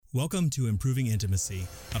Welcome to Improving Intimacy,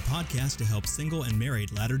 a podcast to help single and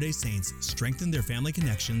married Latter-day Saints strengthen their family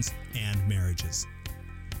connections and marriages.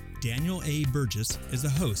 Daniel A. Burgess is the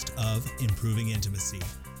host of Improving Intimacy.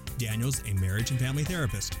 Daniel's a marriage and family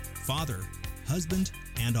therapist, father, husband,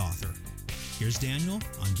 and author. Here's Daniel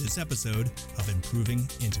on this episode of Improving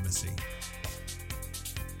Intimacy.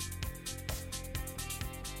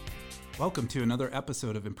 Welcome to another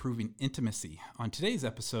episode of Improving Intimacy. On today's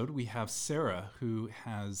episode, we have Sarah, who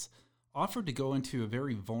has offered to go into a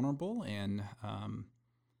very vulnerable and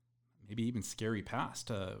maybe even scary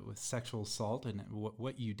past with sexual assault and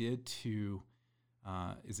what you did to,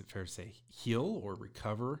 is it fair to say, heal or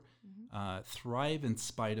recover, thrive in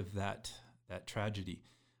spite of that tragedy.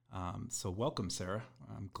 So welcome, Sarah.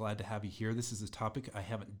 I'm glad to have you here. This is a topic I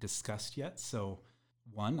haven't discussed yet. So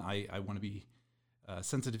one, I want to be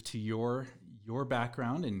sensitive to your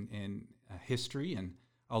background and history, and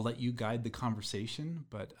I'll let you guide the conversation,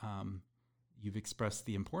 but you've expressed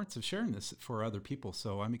the importance of sharing this for other people,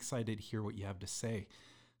 so I'm excited to hear what you have to say.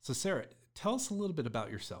 So Sarah, tell us a little bit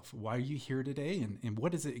about yourself. Why are you here today, and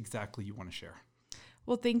what is it exactly you want to share?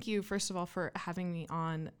 Well, thank you, first of all, for having me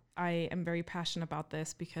on. I am very passionate about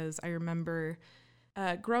this because I remember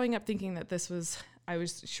growing up thinking that I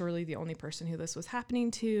was surely the only person who this was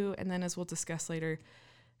happening to. And then, as we'll discuss later,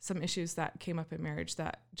 some issues that came up in marriage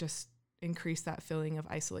that just increased that feeling of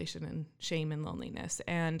isolation and shame and loneliness.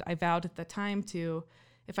 And I vowed at the time to,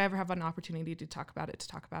 if I ever have an opportunity to talk about it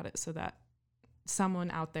so that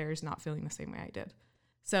someone out there is not feeling the same way I did.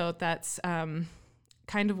 So that's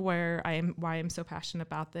kind of why I'm so passionate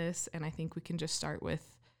about this. And I think we can just start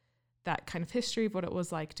with that kind of history of what it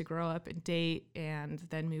was like to grow up and date and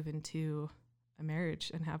then move into a marriage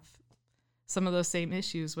and have some of those same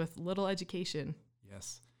issues with little education.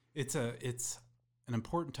 Yes. It's an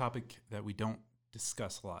important topic that we don't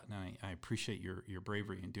discuss a lot, and I appreciate your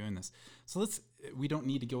bravery in doing this. So we don't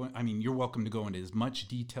need to go in, you're welcome to go into as much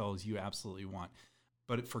detail as you absolutely want,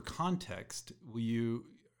 but for context, are you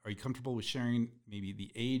comfortable with sharing maybe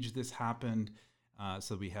the age this happened,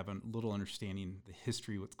 so we have a little understanding the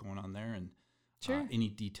history, what's going on there, and sure. Any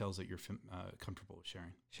details that you're comfortable with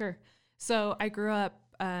sharing? Sure. So I grew up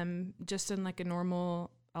just in like a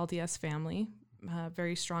normal LDS family,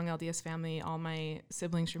 very strong LDS family. All my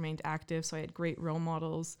siblings remained active, so I had great role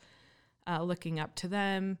models looking up to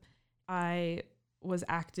them. I was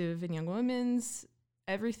active in Young Women's.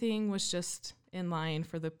 Everything was just in line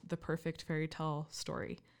for the perfect fairy tale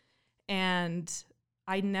story. And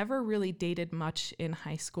I never really dated much in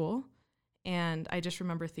high school. And I just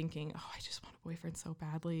remember thinking, I just want a boyfriend so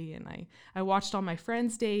badly. And I watched all my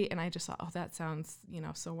friends date, and I just thought, that sounds,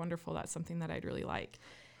 so wonderful. That's something that I'd really like.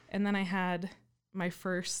 And then I had my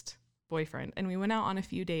first boyfriend, and we went out on a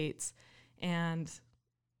few dates, and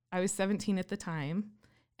I was 17 at the time.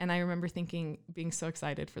 And I remember being so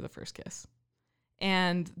excited for the first kiss.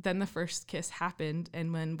 And then the first kiss happened.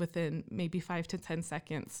 And when within maybe 5 to 10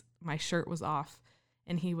 seconds, my shirt was off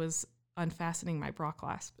and he was unfastening my bra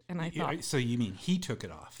clasp. And I thought... So you mean he took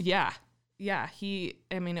it off? Yeah. Yeah.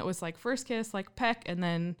 It was like first kiss, like peck. And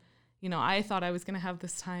then, I thought I was going to have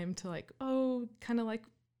this time to kind of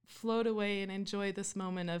float away and enjoy this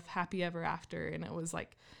moment of happy ever after. And it was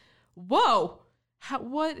like, whoa,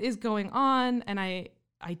 what is going on? And I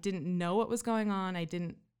didn't know what was going on. I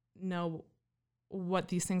didn't know what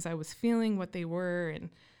these things I was feeling, what they were. And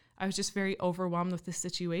I was just very overwhelmed with the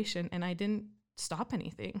situation. And I didn't stop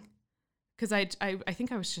anything. Because I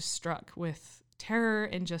think I was just struck with terror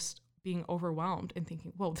and just being overwhelmed and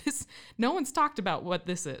thinking, whoa, no one's talked about what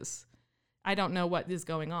this is. I don't know what is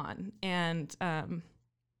going on. And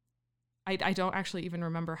I don't actually even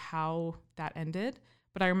remember how that ended,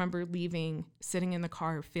 but I remember leaving, sitting in the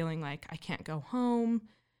car, feeling like I can't go home.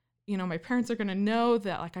 My parents are going to know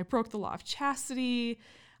that I broke the law of chastity.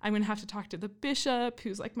 I'm going to have to talk to the bishop,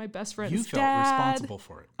 who's my best friend's dad. You felt responsible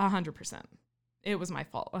for it. 100%. It was my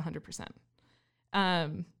fault, 100%.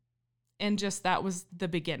 And just that was the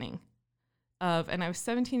beginning and I was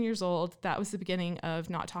 17 years old. That was the beginning of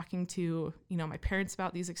not talking to, my parents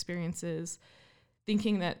about these experiences,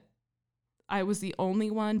 thinking that I was the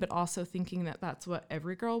only one, but also thinking that that's what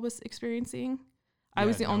every girl was experiencing. I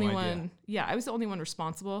was the only one. Yeah, I was the only one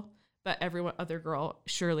responsible, but every other girl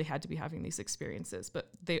surely had to be having these experiences, but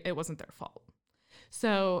it wasn't their fault.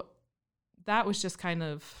 So that was just kind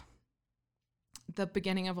of the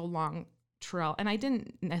beginning of a long trail. And I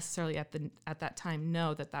didn't necessarily at that time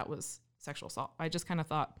know that was sexual assault. I just kind of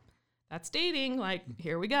thought, that's dating,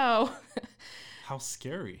 here we go. How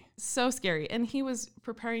scary. So scary. And he was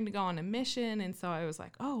preparing to go on a mission. And so I was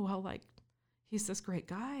like, he's this great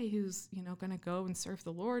guy who's, going to go and serve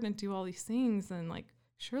the Lord and do all these things. And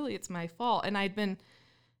surely it's my fault. And I'd been,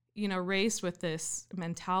 raised with this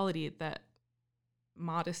mentality that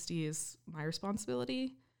modesty is my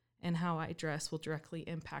responsibility, and how I dress will directly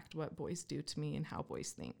impact what boys do to me and how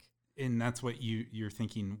boys think. And that's what you're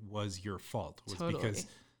thinking was your fault, was Totally. because,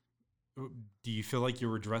 do you feel like you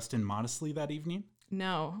were dressed in modestly that evening?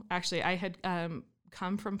 No, actually, I had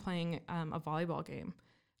come from playing a volleyball game.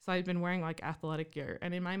 So I'd been wearing like athletic gear.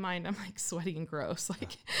 And in my mind, I'm like sweaty and gross.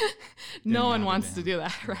 Like no one wants to do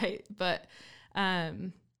that, right? But,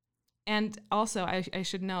 and also I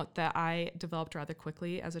should note that I developed rather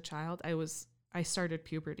quickly as a child. I started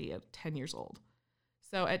puberty at 10 years old.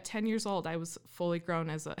 So at 10 years old, I was fully grown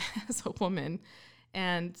as a woman.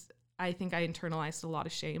 And I think I internalized a lot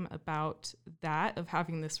of shame about that, of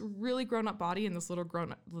having this really grown up body and this little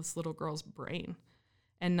girl's brain,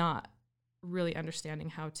 and not really understanding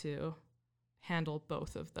how to handle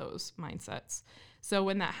both of those mindsets. So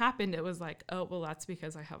when that happened, it was like, oh, well, that's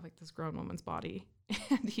because I have like this grown woman's body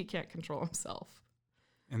and he can't control himself.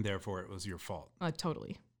 And therefore it was your fault.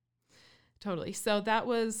 Totally. So that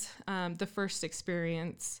was the first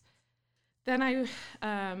experience. Then I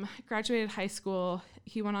graduated high school.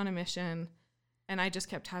 He went on a mission, and I just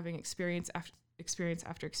kept having experience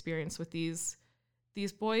after experience with these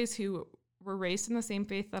boys who were raised in the same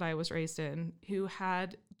faith that I was raised in, who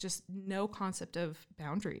had just no concept of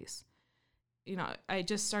boundaries. I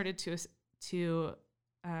just started to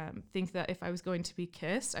think that if I was going to be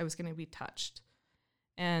kissed, I was going to be touched.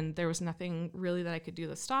 And there was nothing really that I could do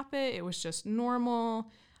to stop it. It was just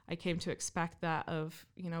normal. I came to expect that of,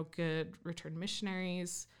 good returned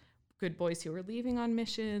missionaries, good boys who were leaving on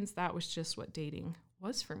missions. That was just what dating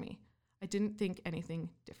was for me. I didn't think anything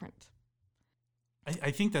different.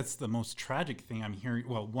 I think that's the most tragic thing I'm hearing.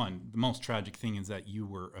 Well, the most tragic thing is that you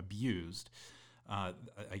were abused. I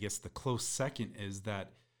guess the close second is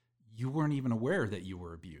that you weren't even aware that you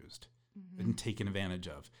were abused and taken advantage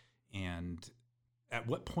of. And at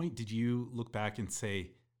what point did you look back and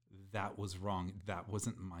say, that was wrong, that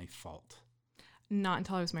wasn't my fault? Not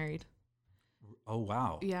until I was married. Oh,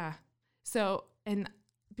 wow. Yeah. So, and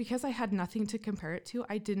because I had nothing to compare it to,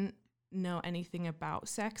 I didn't know anything about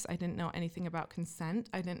sex. I didn't know anything about consent.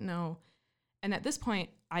 I didn't know. And at this point,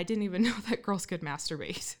 I didn't even know that girls could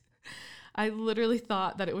masturbate. I literally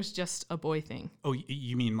thought that it was just a boy thing. Oh,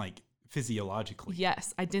 you mean like physiologically?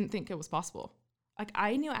 Yes. I didn't think it was possible. Like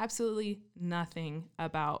I knew absolutely nothing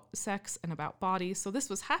about sex and about bodies. So this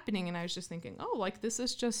was happening, and I was just thinking, oh, like this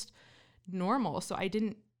is just normal. So I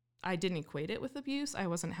didn't equate it with abuse. I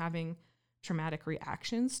wasn't having traumatic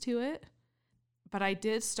reactions to it. But I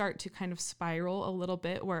did start to kind of spiral a little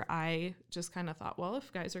bit, where I just kind of thought, well,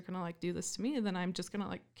 if guys are going to like do this to me, then I'm just going to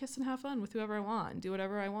like kiss and have fun with whoever I want and do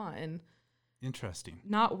whatever I want, and interesting,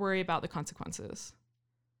 not worry about the consequences.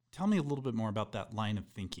 Tell me a little bit more about that line of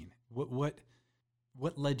thinking.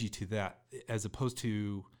 What led you to that, as opposed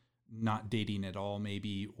to not dating at all,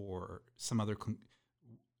 maybe, or some other?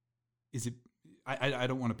 Is it? I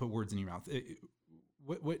don't want to put words in your mouth.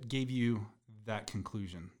 What gave you that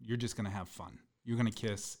conclusion? You're just going to have fun. You're going to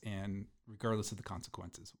kiss, and regardless of the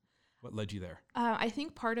consequences. What led you there? I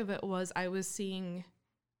think part of it was I was seeing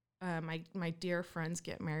my dear friends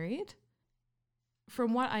get married.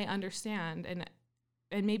 From what I understand,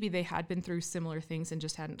 and maybe they had been through similar things and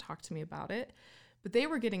just hadn't talked to me about it, but they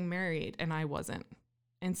were getting married and I wasn't.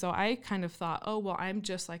 And so I kind of thought, oh, well, I'm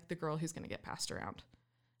just like the girl who's going to get passed around.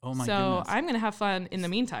 Oh my goodness. So I'm going to have fun in the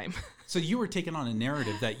meantime. So you were taking on a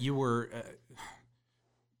narrative that you were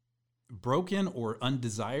broken or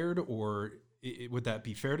undesired, or would that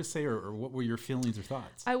be fair to say, or what were your feelings or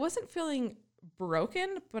thoughts? I wasn't feeling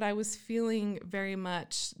broken, but I was feeling very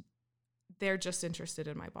much they're just interested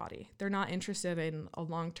in my body. They're not interested in a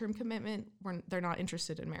long-term commitment. They're not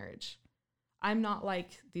interested in marriage. I'm not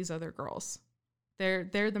like these other girls. They're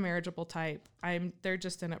the marriageable type. They're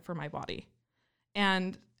just in it for my body.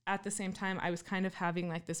 And at the same time, I was kind of having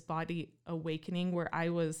like this body awakening where I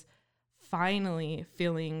was finally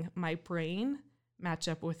feeling my brain match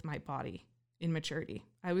up with my body in maturity.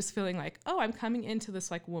 I was feeling like, oh, I'm coming into this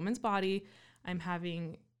like woman's body. I'm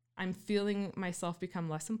feeling myself become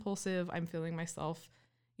less impulsive. I'm feeling myself,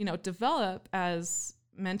 develop as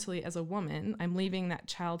mentally as a woman. I'm leaving that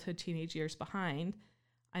childhood, teenage years behind.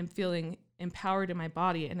 I'm feeling empowered in my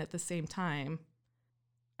body. And at the same time,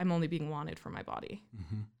 I'm only being wanted for my body.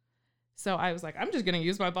 Mm-hmm. So I was like, I'm just going to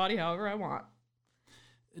use my body however I want.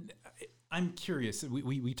 I'm curious.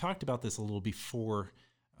 We talked about this a little before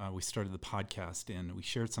we started the podcast, and we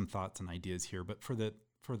shared some thoughts and ideas here. But for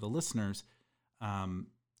the listeners,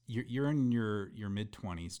 you're in your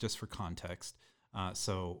mid-20s, just for context.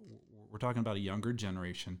 So we're talking about a younger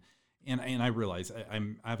generation. And I realize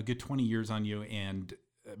I have a good 20 years on you, and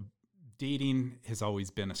dating has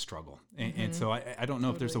always been a struggle. And so I don't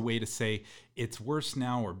know if there's a way to say it's worse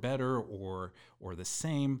now or better or the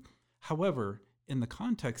same. However, in the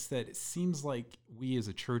context that it seems like we as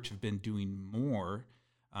a church have been doing more,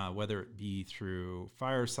 whether it be through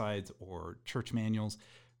firesides or church manuals,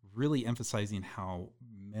 really emphasizing how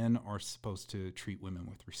men are supposed to treat women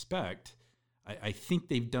with respect. I think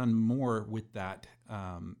they've done more with that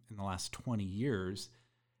in the last 20 years,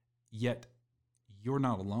 yet you're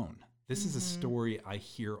not alone. This is a story I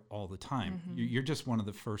hear all the time. You're just one of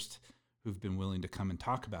the first who've been willing to come and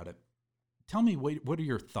talk about it. Tell me, what are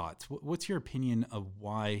your thoughts? What's your opinion of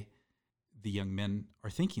why the young men are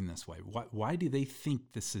thinking this way? Why do they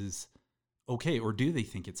think this is okay, or do they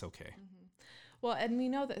think it's okay? Well, and we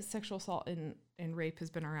know that sexual assault and rape has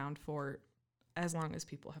been around for as long as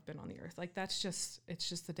people have been on the earth. Like it's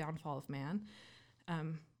just the downfall of man.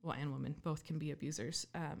 Well, and women both can be abusers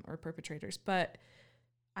or perpetrators. But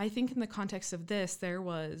I think in the context of this, there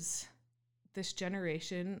was this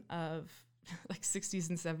generation of like 60s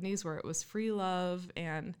and 70s where it was free love,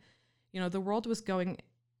 and, the world was going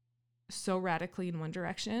so radically in one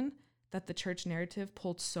direction that the church narrative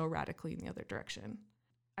pulled so radically in the other direction.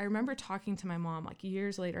 I remember talking to my mom like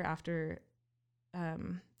years later after I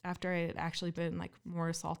had actually been like more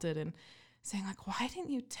assaulted, and saying like, why didn't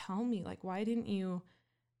you tell me? Like, why didn't you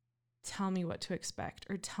tell me what to expect,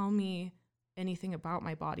 or tell me anything about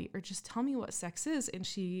my body, or just tell me what sex is? And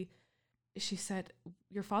she said,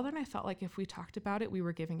 your father and I felt like if we talked about it, we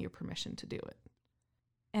were giving you permission to do it.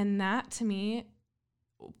 And that to me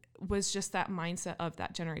was just that mindset of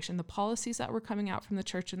that generation. The policies that were coming out from the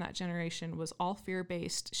church in that generation was all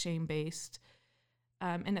fear-based, shame-based.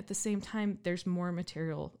 And at the same time, there's more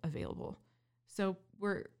material available. So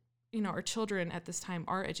our children at this time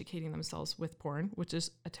are educating themselves with porn, which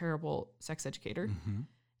is a terrible sex educator.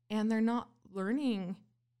 And they're not learning,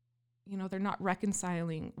 they're not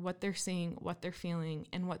reconciling what they're seeing, what they're feeling,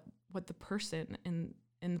 and what the person in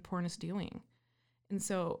the porn is doing. And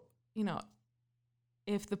so,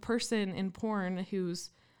 if the person in porn who's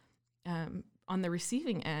on the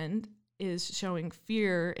receiving end is showing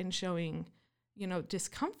fear and showing,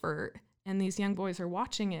 discomfort, and these young boys are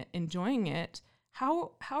watching it, enjoying it,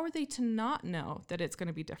 how are they to not know that it's going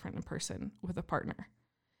to be different in person with a partner?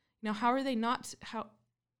 How are they not,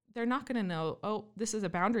 they're not going to know, oh, this is a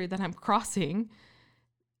boundary that I'm crossing.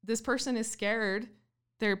 This person is scared.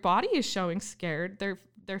 Their body is showing scared.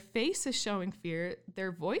 Their face is showing fear.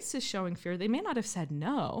 Their voice is showing fear. They may not have said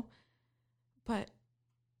no, but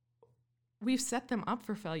we've set them up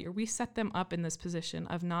for failure. We set them up in this position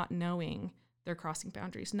of not knowing they're crossing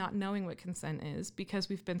boundaries, not knowing what consent is, because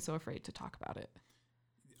we've been so afraid to talk about it.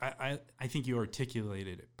 I think you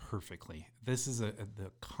articulated it perfectly. This is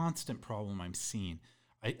the constant problem I'm seeing.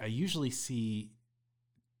 I usually see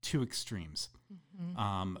two extremes,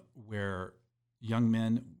 where young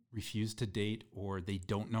men refuse to date, or they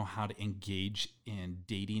don't know how to engage in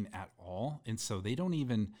dating at all. And so they don't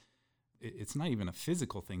even, it's not even a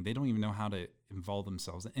physical thing. They don't even know how to involve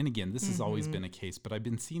themselves. And again, this has always been a case, but I've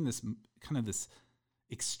been seeing this kind of this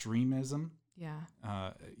extremism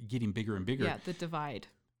getting bigger and bigger. Yeah, the divide.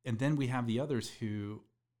 And then we have the others who,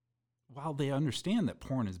 while they understand that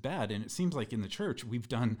porn is bad, and it seems like in the church we've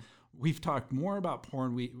talked more about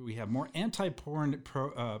porn. We have more anti-porn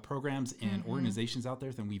programs and organizations out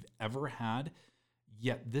there than we've ever had.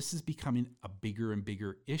 Yet this is becoming a bigger and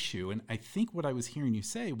bigger issue. And I think what I was hearing you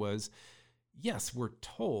say was, yes, we're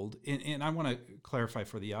told, and I want to clarify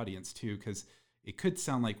for the audience too, because it could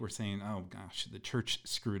sound like we're saying, oh gosh, the church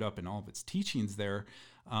screwed up in all of its teachings there.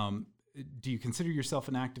 Do you consider yourself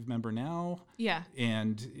an active member now? Yeah.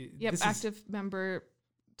 And active member,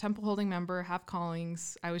 temple holding member, have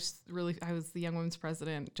callings. I was the young women's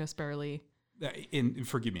president, just barely. And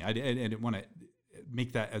forgive me, I didn't want to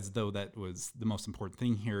make that as though that was the most important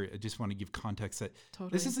thing here. I just want to give context that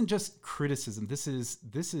this isn't just criticism. This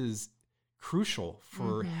is crucial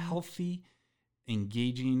for healthy,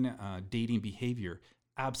 engaging dating behavior.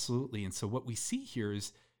 Absolutely. And so what we see here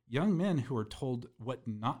is young men who are told what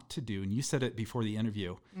not to do. And you said it before the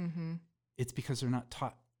interview. It's because they're not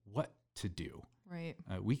taught what to do. Right.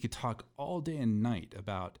 We could talk all day and night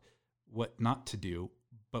about what not to do,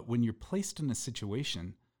 but when you're placed in a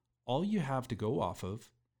situation, all you have to go off of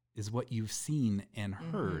is what you've seen and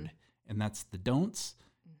heard. And that's the don'ts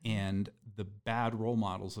and the bad role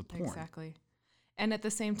models of porn. Exactly. And at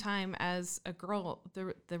the same time, as a girl,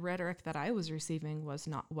 the rhetoric that I was receiving was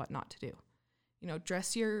not what not to do.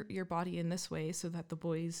 Dress your body in this way so that the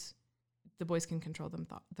boys can control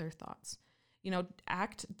their thoughts.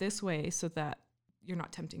 Act this way so that you're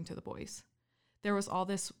not tempting to the boys. There was all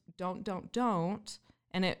this don't.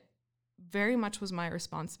 And it very much was my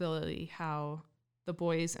responsibility how the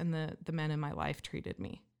boys and the men in my life treated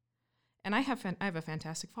me. And I have a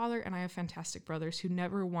fantastic father, and I have fantastic brothers who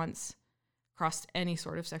never once crossed any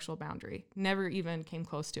sort of sexual boundary, never even came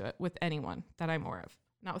close to it with anyone that I'm aware of,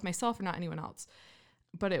 not with myself or not anyone else.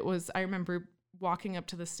 But I remember walking up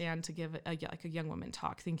to the stand to give a young woman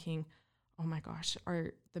talk, thinking, oh my gosh,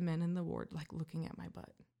 are the men in the ward like looking at my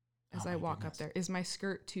butt as I walk up there? Is my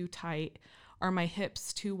skirt too tight? Are my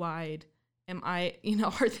hips too wide? Am I,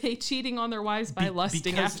 are they cheating on their wives by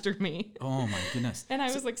lusting after me? Oh my goodness. And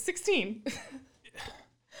I was like 16.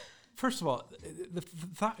 First of all, the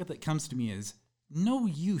thought that comes to me is no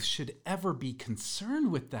youth should ever be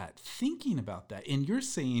concerned with that, thinking about that. And you're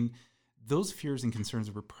saying those fears and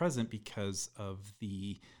concerns were present because of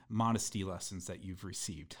the modesty lessons that you've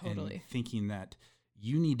received. Totally. And thinking that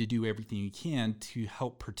you need to do everything you can to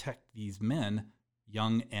help protect these men,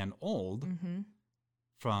 young and old,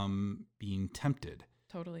 from being tempted.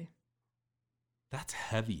 Totally. That's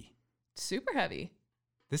heavy. Super heavy.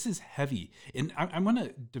 This is heavy. And I'm going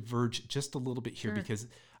to diverge just a little bit here because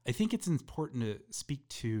I think it's important to speak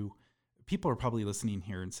to people are probably listening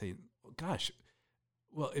here and say, gosh,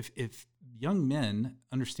 well, if young men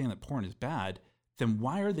understand that porn is bad, then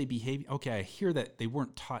why are they behaving? Okay, I hear that they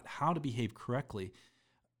weren't taught how to behave correctly.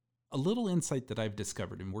 A little insight that I've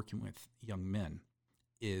discovered in working with young men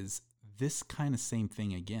is this kind of same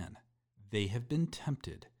thing again. They have been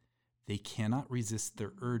tempted. They cannot resist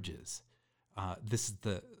their urges. This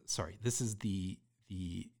is the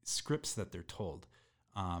scripts that they're told.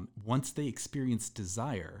 Once they experience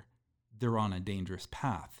desire, they're on a dangerous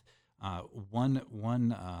path. One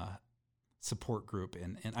support group,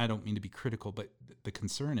 and I don't mean to be critical, but the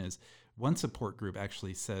concern is one support group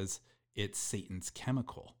actually says it's Satan's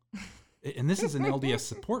chemical. And this is an LDS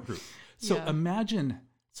support group. So imagine,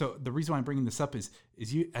 so the reason why I'm bringing this up is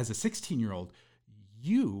you, as a 16-year-old,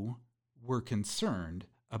 you were concerned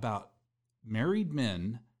about married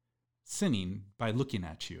men sinning by looking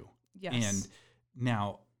at you. Yes. And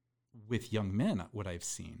now with young men, what I've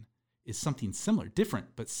seen is something similar, different,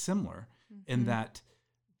 but similar, in that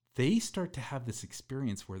they start to have this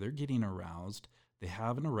experience where they're getting aroused, they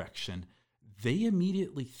have an erection, they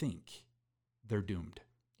immediately think they're doomed.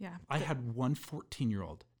 Yeah. I had one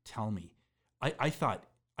 14-year-old tell me, I thought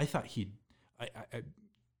I'm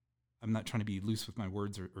not trying to be loose with my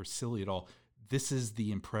words or silly at all. This is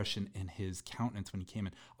the impression in his countenance when he came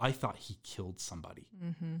in. I thought he killed somebody.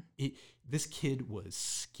 This kid was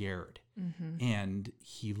scared. And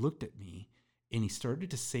he looked at me and he started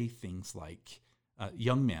to say things like,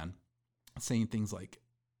 young man, saying things like,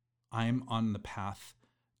 I'm on the path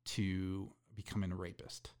to becoming a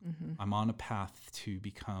rapist. I'm on a path to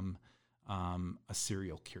become a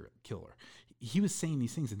serial killer. He was saying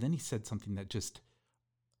these things, and then he said something that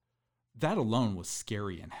alone was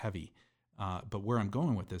scary and heavy. But where I'm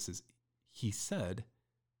going with this is he said,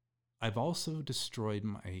 I've also destroyed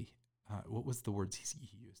my, what was the words he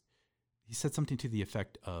used? He said something to the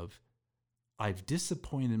effect of, I've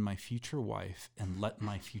disappointed my future wife and let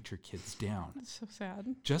my future kids down. That's so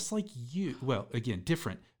sad. Just like you, well, again,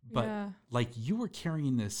 different, but like you were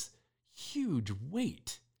carrying this huge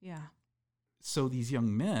weight. Yeah. So these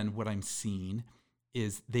young men, what I'm seeing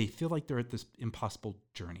is they feel like they're at this impossible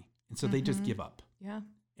journey. And so they just give up. Yeah.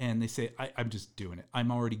 And they say, I'm just doing it.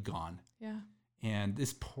 I'm already gone. Yeah. And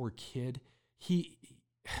this poor kid, he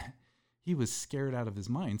was scared out of his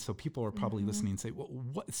mind. So people are probably listening and say, well,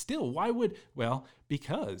 what still, why would, well,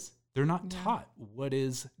 because they're not taught what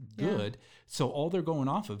is good. So all they're going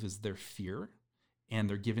off of is their fear, and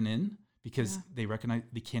they're giving in because they recognize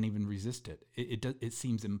they can't even resist it. It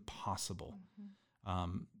seems impossible.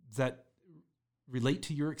 Does that relate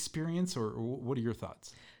to your experience, or what are your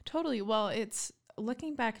thoughts? Totally. Well, it's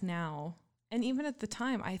looking back now, and even at the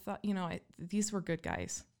time, I thought, these were good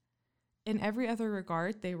guys. In every other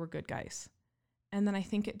regard, they were good guys. And then I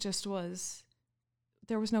think it just was,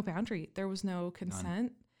 there was no boundary. There was no consent.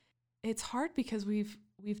 None. It's hard because we've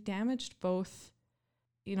damaged both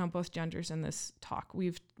genders in this talk.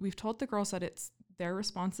 We've told the girls that it's their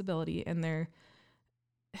responsibility and they're,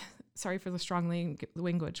 sorry for the strong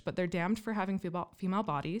language, but they're damned for having female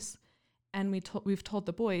bodies. And we've told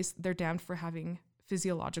the boys they're damned for having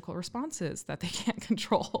physiological responses that they can't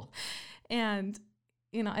control. And,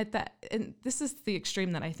 and this is the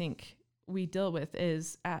extreme that I think we deal with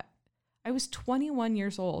is I was 21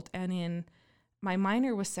 years old, and my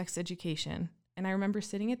minor was sex education. And I remember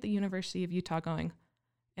sitting at the University of Utah going,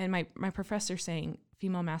 and my professor saying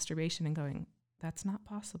female masturbation and going, that's not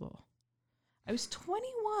possible. I was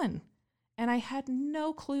 21. And I had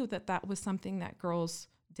no clue that that was something that girls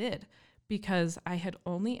did, because I had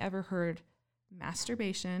only ever heard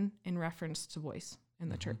masturbation in reference to boys in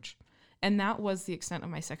the church. And that was the extent of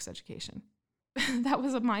my sex education. That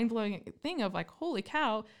was a mind-blowing thing of like, holy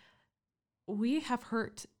cow, we have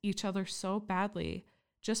hurt each other so badly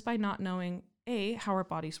just by not knowing, A, how our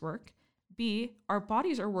bodies work, B, our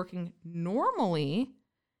bodies are working normally,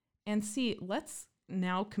 and C, let's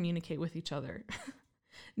now communicate with each other.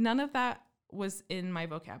 None of that was in my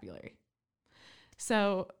vocabulary.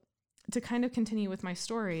 So to kind of continue with my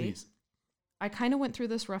story, Please. I kind of went through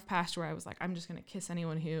this rough patch where I was like, I'm just going to kiss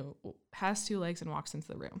anyone who has two legs and walks into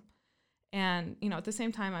the room. And, you know, at the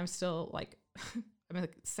same time, I'm still like, I'm a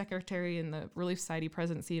secretary in the Relief Society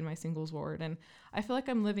presidency in my singles ward. And I feel like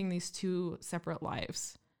I'm living these two separate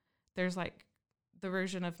lives. There's like the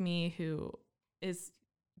version of me who is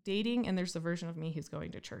dating, and there's the version of me who's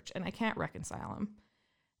going to church, and I can't reconcile them.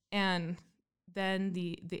 And then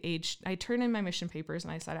the age, I turned in my mission papers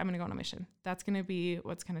and I said, I'm going to go on a mission. That's going to be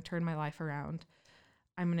what's going to turn my life around.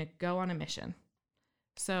 I'm going to go on a mission.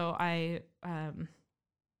 So I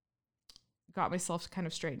got myself kind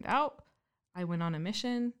of straightened out. I went on a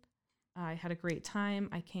mission. I had a great time.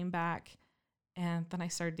 I came back, and then I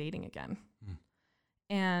started dating again.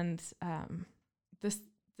 And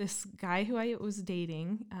this guy who I was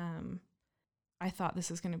dating, I thought this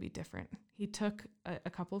is going to be different. He took a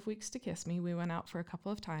couple of weeks to kiss me. We went out for a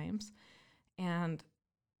couple of times, and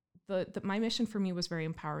my mission for me was very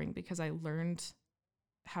empowering because I learned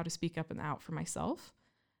how to speak up and out for myself.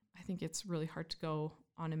 I think it's really hard to go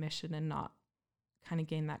on a mission and not kind of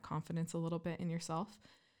gain that confidence a little bit in yourself.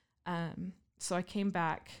 So I came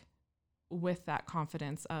back with that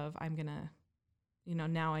confidence of, I'm going to, you know,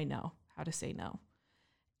 now I know how to say no.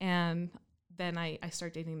 And then I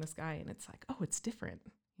start dating this guy, and it's like, oh, it's different.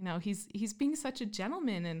 You know, he's being such a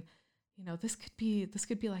gentleman, and, you know, this could be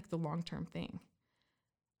like the long-term thing.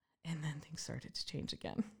 And then things started to change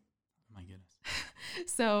again. Oh my goodness.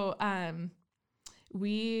 So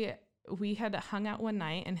we had hung out one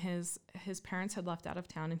night, and his parents had left out of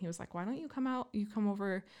town, and he was like, why don't you come out? You come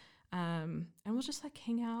over, and we'll just like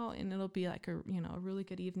hang out, and it'll be like a really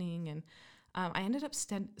good evening. And I ended up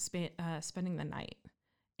spending the night,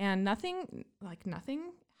 and nothing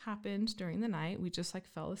happened during the night. We just like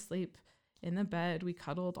fell asleep in the bed. We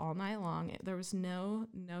cuddled all night long. There was no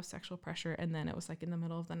sexual pressure. And then it was like in the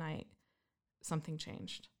middle of the night, something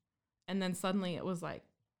changed. And then suddenly it was like,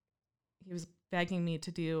 he was begging me to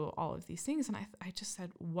do all of these things. And I just said,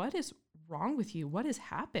 what is wrong with you? What has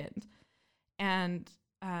happened? And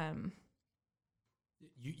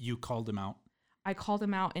you called him out. I called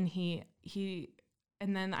him out, and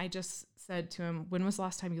and then I just said to him, when was the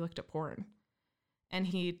last time you looked at porn? And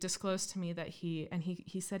he disclosed to me that he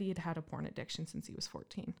said he had had a porn addiction since he was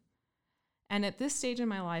 14. And at this stage in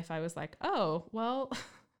my life, I was like, oh, well,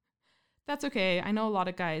 that's okay. I know a lot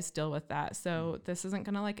of guys deal with that. So this isn't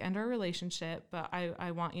going to like end our relationship, but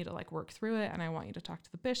I want you to like work through it. And I want you to talk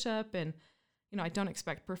to the bishop. And, you know, I don't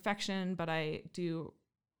expect perfection, but I do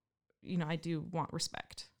want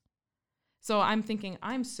respect. So I'm thinking,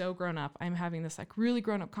 I'm so grown up. I'm having this like really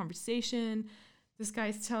grown up conversation. This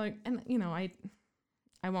guy's telling, and you know, I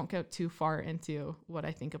won't go too far into what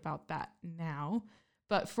I think about that now,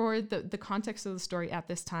 but for the context of the story at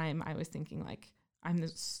this time, I was thinking like,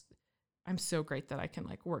 I'm so great that I can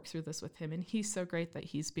like work through this with him. And he's so great that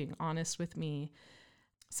he's being honest with me.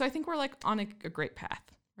 So I think we're like on a great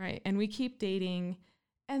path, right? And we keep dating,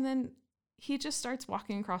 and then he just starts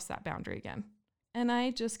walking across that boundary again. And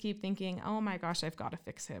I just keep thinking, oh my gosh, I've got to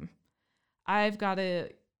fix him. I've got to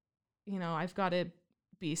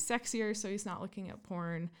be sexier so he's not looking at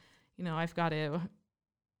porn. You know,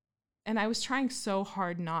 and I was trying so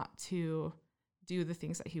hard not to do the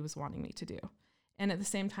things that he was wanting me to do. And at the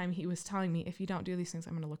same time, he was telling me, if you don't do these things,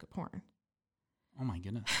 I'm going to look at porn. Oh my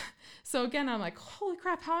goodness. So again, I'm like, holy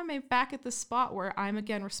crap, how am I back at the spot where I'm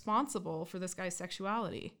again responsible for this guy's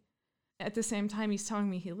sexuality? At the same time, he's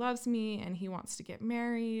telling me he loves me and he wants to get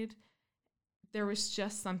married. There was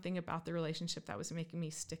just something about the relationship that was making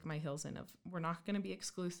me stick my heels in of, we're not going to be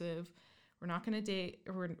exclusive. We're not going to date,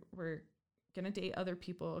 or we're going to date other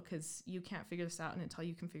people because you can't figure this out. And until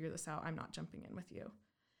you can figure this out, I'm not jumping in with you.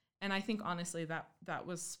 And I think honestly that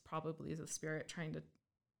was probably the spirit trying to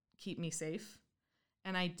keep me safe.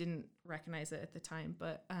 And I didn't recognize it at the time,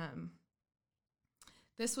 but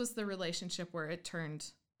this was the relationship where it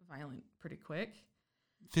turned violent pretty quick.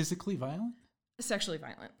 Physically violent? Sexually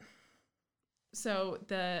violent. So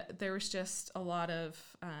there was just a lot of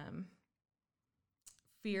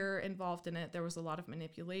fear involved in it. There was a lot of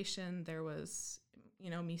manipulation. There was,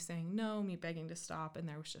 me saying no, me begging to stop, and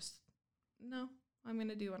there was just no, I'm going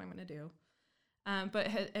to do what I'm going to do. But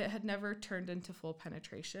it had never turned into full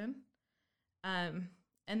penetration. And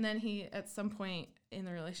then he, at some point in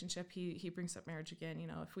the relationship, he brings up marriage again. You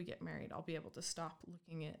know, if we get married, I'll be able to stop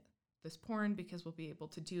looking at this porn because we'll be able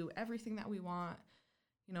to do everything that we want.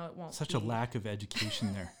 You know, it won't Such a lack of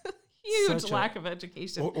education there. Huge lack of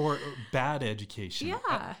education. Or bad education.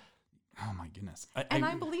 Yeah. Oh my goodness.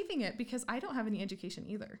 I'm believing it because I don't have any education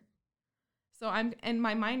either. So and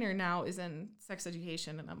my minor now is in sex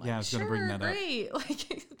education, and I'm like, yeah, I was going to bring that great.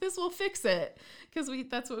 Like, this will fix it. Because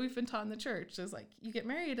that's what we've been taught in the church is like, you get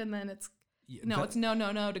married and then it's, it's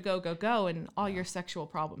no to go. And all your sexual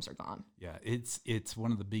problems are gone. Yeah. It's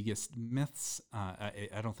one of the biggest myths.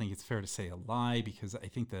 I don't think it's fair to say a lie, because I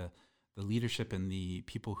think the leadership and the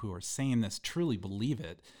people who are saying this truly believe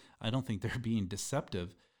it. I don't think they're being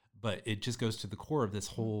deceptive, but it just goes to the core of this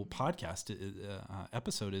whole podcast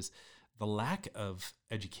episode is the lack of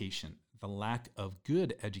education, the lack of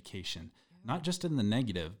good education, not just in the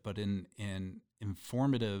negative, but in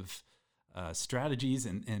informative strategies.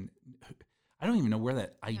 And I don't even know where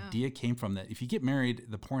that idea came from, that if you get married,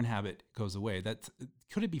 the porn habit goes away.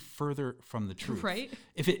 Could it be further from the truth? Right.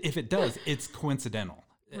 If it does, it's coincidental.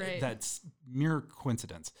 Right. That's mere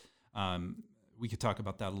coincidence. We could talk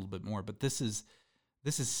about that a little bit more, but this is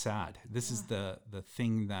sad. This is the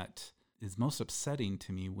thing that is most upsetting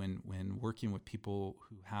to me when working with people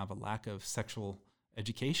who have a lack of sexual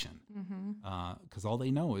education, because all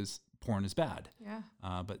they know is porn is bad. Yeah.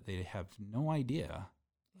 But they have no idea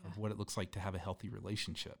of what it looks like to have a healthy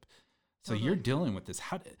relationship. So Totally. you're dealing with this.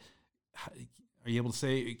 How are you able to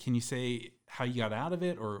say? Can you say how you got out of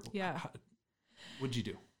it, or what'd you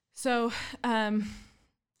do? So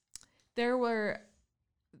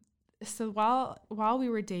while we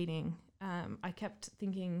were dating, I kept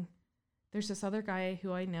thinking, there's this other guy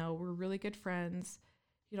who I know, we're really good friends.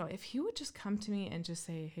 You know, if he would just come to me and just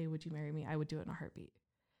say, hey, would you marry me? I would do it in a heartbeat.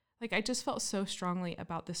 Like, I just felt so strongly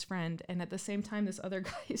about this friend. And at the same time, this other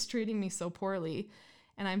guy is treating me so poorly.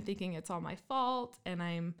 And I'm thinking it's all my fault. And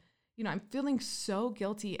I'm feeling so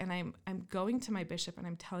guilty. And I'm going to my bishop and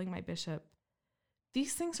I'm telling my bishop,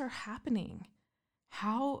 these things are happening.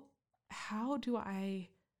 How do I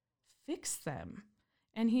fix them?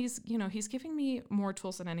 And he's giving me more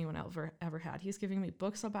tools than anyone ever had. He's giving me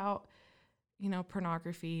books about,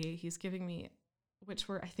 pornography. He's giving me, which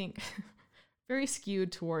were, I think, very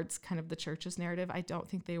skewed towards kind of the church's narrative. I don't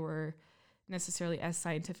think they were necessarily as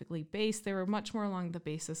scientifically based. They were much more along the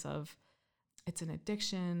basis of, it's an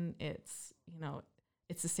addiction. It's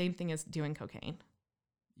the same thing as doing cocaine.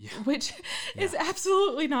 Yeah. Which is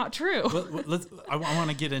absolutely not true. I want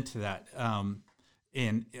to get into that.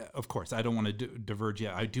 And of course, I don't want to diverge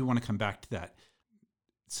yet. I do want to come back to that.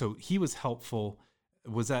 So he was helpful.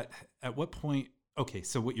 Was that at what point? Okay,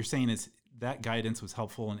 so what you're saying is that guidance was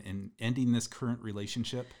helpful in ending this current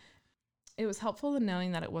relationship? It was helpful in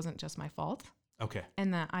knowing that it wasn't just my fault. Okay.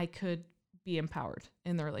 And that I could be empowered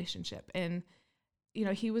in the relationship. And,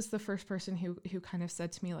 he was the first person who kind of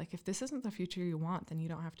said to me, like, if this isn't the future you want, then you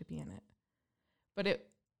don't have to be in it. But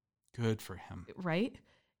good for him. Right?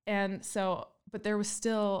 And so, but there was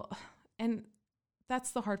still, and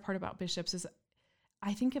that's the hard part about bishops is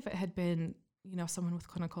I think if it had been, someone with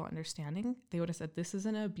clinical understanding, they would have said, this is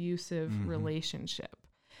an abusive relationship.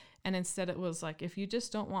 And instead it was like, if you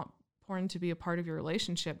just don't want porn to be a part of your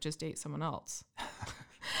relationship, just date someone else.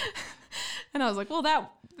 And I was like, well,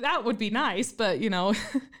 that would be nice, but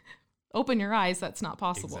open your eyes. That's not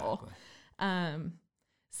possible. Exactly.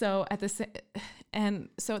 So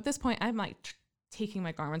at this point, I'm like taking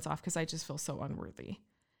my garments off because I just feel so unworthy.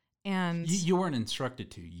 And you weren't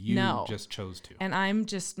instructed to. You just chose to. And I'm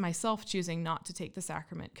just myself choosing not to take the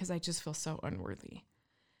sacrament because I just feel so unworthy.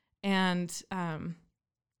 And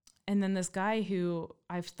then this guy who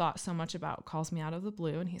I've thought so much about calls me out of the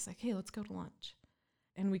blue, and he's like, hey, let's go to lunch.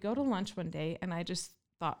 And we go to lunch one day, and I just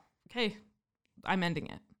thought, okay, I'm ending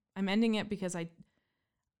it. I'm ending it because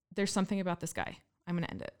there's something about this guy. I'm going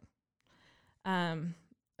to end it.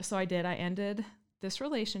 So I did. I ended this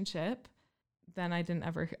relationship. Then I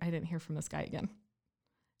didn't hear from this guy again.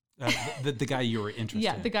 The guy you were interested in.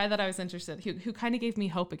 Yeah, the guy that I was interested in, who kind of gave me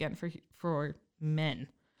hope again for men.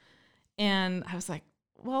 And I was like,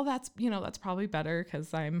 well, that's probably better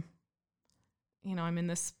because I'm in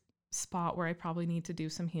this spot where I probably need to do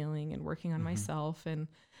some healing and working on myself. And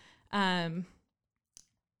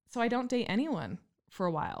so I don't date anyone for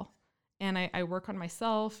a while. And I work on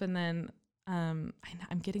myself, and then I'm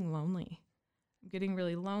getting lonely. I'm getting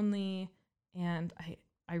really lonely, and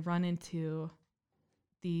I run into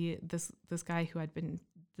this guy who I'd been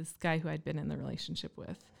in the relationship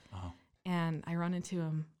with. Oh. And I run into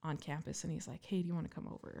him on campus and he's like, hey, do you want to come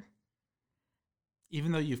over?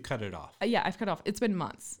 Even though you've cut it off. Yeah, I've cut off. It's been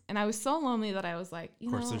months. And I was so lonely that I was like,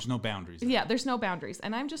 of course, there's no boundaries. Yeah, there's no boundaries.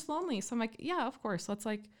 And I'm just lonely. So I'm like, yeah, of course. Let's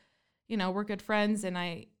we're good friends. And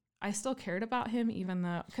I still cared about him, even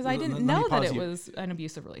though, because I didn't know that it was an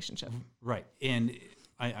abusive relationship. Right. And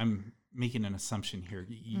I'm making an assumption here.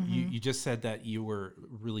 You just said that you were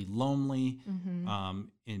really lonely.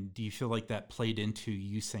 And do you feel like that played into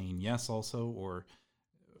you saying yes also, or?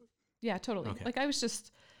 Yeah, totally. Okay. Like I was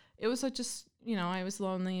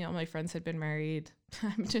lonely. All my friends had been married.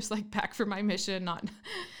 I'm just like back for my mission. Not,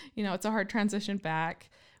 it's a hard transition back.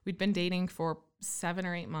 We'd been dating for 7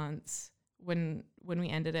 or 8 months when we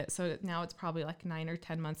ended it. So now it's probably like 9 or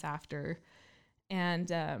 10 months after.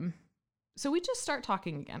 And, so we just start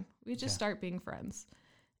talking again. We just start being friends.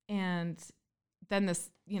 And then this,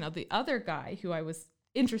 the other guy who I was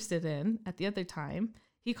interested in at the other time,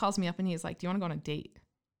 he calls me up and he's like, do you want to go on a date?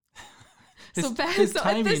 So at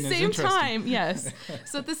the same time, yes.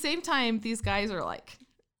 So at the same time, these guys are like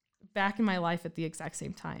back in my life at the exact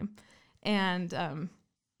same time. And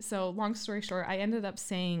so long story short, I ended up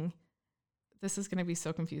saying, this is going to be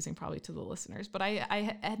so confusing probably to the listeners, but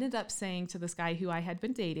I ended up saying to this guy who I had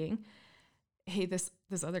been dating, hey, this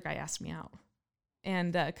other guy asked me out.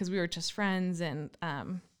 And because we were just friends and I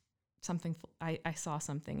saw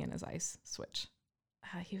something in his eyes switch.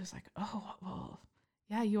 He was like, oh, well,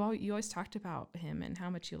 yeah, you always talked about him and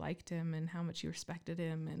how much you liked him and how much you respected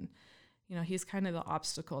him. And, he's kind of the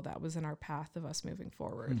obstacle that was in our path of us moving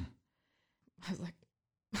forward. I was like,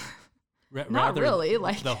 not really.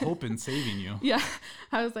 Like the hope in saving you. Yeah.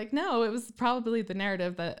 I was like, no, it was probably the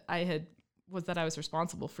narrative that I was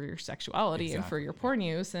responsible for your sexuality and for your porn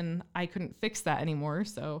use. And I couldn't fix that anymore.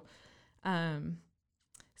 So,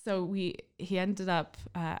 he ended up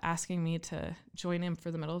asking me to join him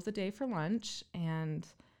for the middle of the day for lunch, and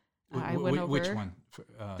I went over. Which one?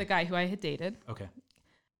 The guy who I had dated. Okay.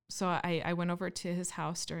 So I went over to his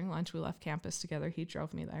house during lunch. We left campus together. He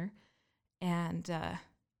drove me there, and I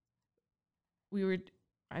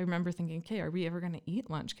remember thinking, okay, are we ever going to eat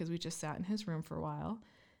lunch? Because we just sat in his room for a while,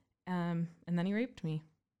 and then he raped me,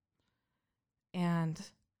 and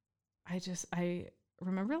I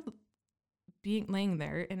remember laying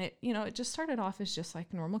there, and it just started off as just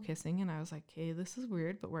like normal kissing. And I was like, okay, this is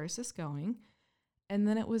weird, but where is this going? And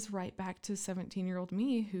then it was right back to 17-year-old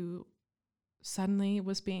me who suddenly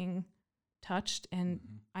was being touched. And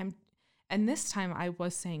and this time I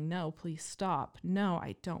was saying, no, please stop. No,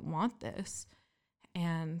 I don't want this.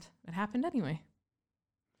 And it happened anyway.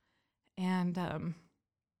 And,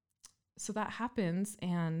 so that happens.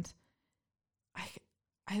 And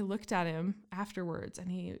I looked at him afterwards, and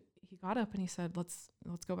he got up and he said, let's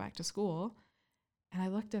go back to school. And I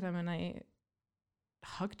looked at him and I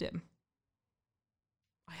hugged him.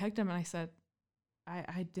 And I said,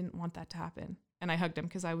 I didn't want that to happen. And I hugged him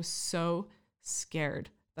because I was so scared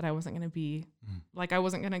that I wasn't going to be like, I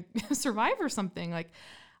wasn't going to survive or something. Like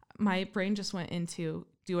my brain just went into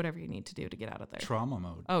do whatever you need to do to get out of there. Trauma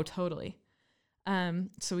mode. Oh, totally.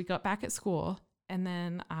 So we got back at school, and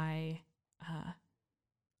then I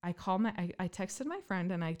texted my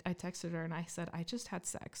friend, and I texted her and I said, I just had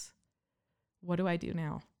sex. What do I do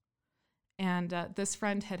now? And this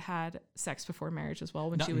friend had sex before marriage as well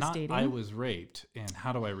when she was dating. I was raped, and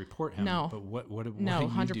how do I report him? No. But what do you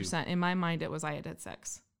 100%. In my mind, it was I had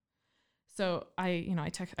sex. So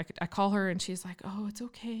I call her, and she's like, oh, it's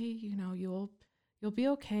okay. You'll be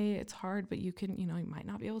okay. It's hard, but you can, you might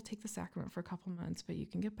not be able to take the sacrament for a couple months, but you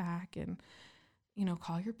can get back and,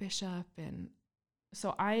 call your bishop. And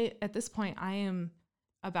so at this point, I am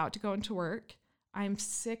about to go into work. I'm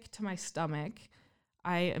sick to my stomach.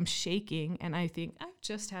 I am shaking, and I think I've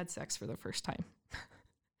just had sex for the first time.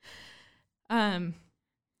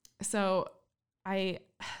 So I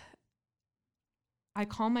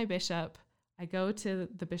call my bishop. I go to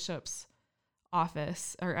the bishop's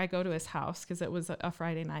office, or I go to his house because it was a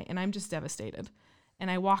Friday night, and I'm just devastated. And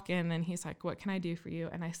I walk in, and he's like, what can I do for you?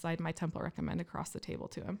 And I slide my temple recommend across the table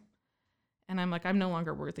to him. And I'm like, I'm no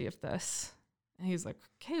longer worthy of this. And he's like,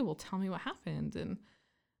 okay, well, tell me what happened. And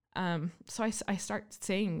so I start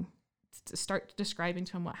describing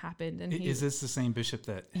to him what happened. And is this the same bishop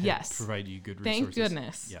that provided you good resources? Thank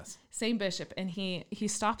goodness. Yes. Same bishop. And he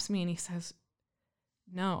stops me and he says,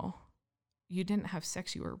 no, you didn't have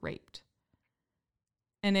sex. You were raped.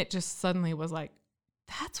 And it just suddenly was like,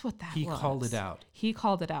 that's what that was. He called it out. He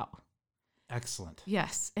called it out. Excellent.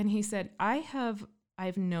 Yes. And he said, I've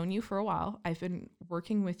known you for a while. I've been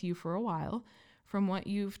working with you for a while. From what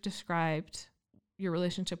you've described, your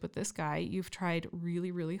relationship with this guy, you've tried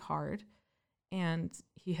really, really hard, and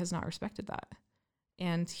he has not respected that.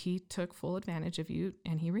 And he took full advantage of you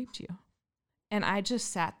and he raped you. And I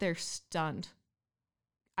just sat there stunned.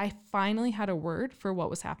 I finally had a word for what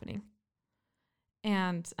was happening.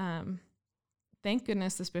 And thank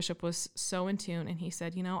goodness this bishop was so in tune, and he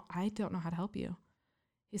said, I don't know how to help you.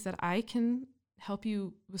 He said, I can help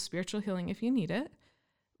you with spiritual healing if you need it,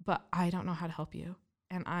 but I don't know how to help you,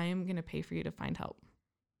 and I'm going to pay for you to find help.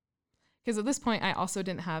 Because at this point, I also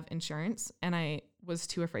didn't have insurance, and I was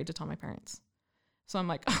too afraid to tell my parents. So I'm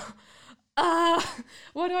like,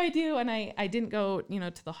 what do I do? And I didn't go,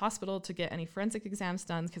 to the hospital to get any forensic exams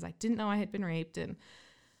done because I didn't know I had been raped. And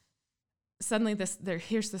suddenly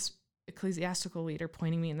here's this ecclesiastical leader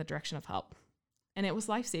pointing me in the direction of help. And it was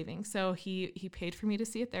life-saving. So he paid for me to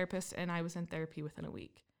see a therapist, and I was in therapy within a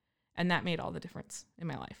week. And that made all the difference in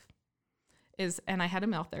my life. And I had a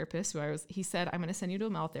male therapist he said, I'm going to send you to a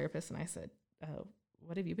male therapist. And I said, oh,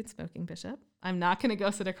 what have you been smoking, Bishop? I'm not going to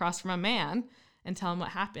go sit across from a man and tell him what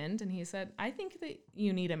happened. And he said, I think that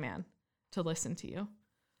you need a man to listen to you.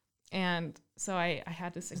 And so I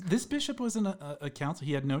had to say, this bishop wasn't a counselor.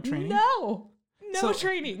 He had no training? No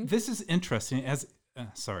training. This is interesting.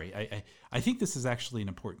 I think this is actually an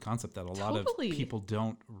important concept that a lot of people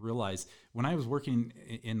don't realize. When I was working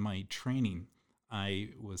in my training, I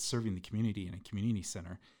was serving the community in a community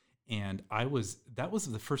center. And that was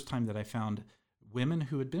the first time that I found women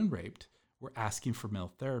who had been raped were asking for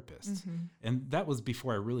male therapists. Mm-hmm. And that was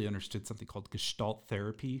before I really understood something called Gestalt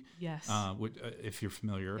therapy. Yes. If you're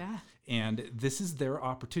familiar. Yeah. And this is their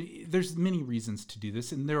opportunity. There's many reasons to do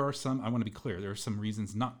this. And there are some, I want to be clear, there are some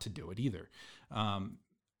reasons not to do it either.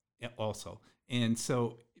 Also. And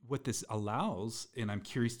so what this allows, and I'm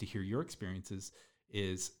curious to hear your experiences,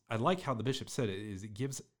 is I like how the bishop said it, is it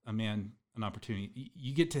gives a man an opportunity.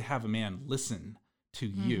 You get to have a man listen to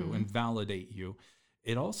you and validate you.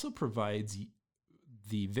 It also provides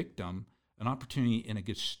the victim an opportunity in a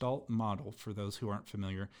Gestalt model. For those who aren't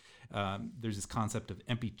familiar, there's this concept of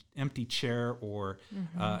empty chair, or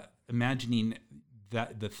imagining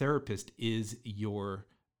that the therapist is your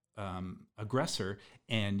aggressor,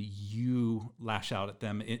 and you lash out at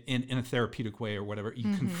them in a therapeutic way or whatever.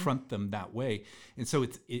 You confront them that way. And so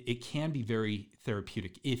it can be very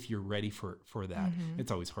therapeutic if you're ready for that.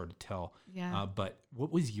 It's always hard to tell. Yeah. But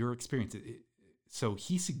what was your experience? So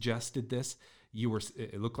he suggested this.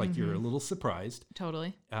 It looked like you were a little surprised.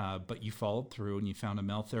 Totally. But you followed through and you found a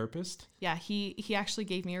male therapist. Yeah. He actually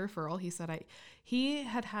gave me a referral. He said he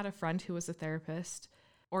had a friend who was a therapist,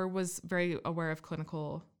 or was very aware of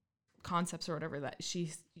clinical concepts or whatever, that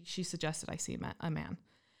she suggested I see a man.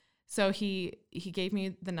 So he gave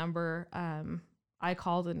me the number. I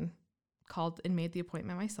called and made the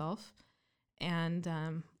appointment myself. And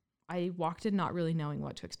I walked in not really knowing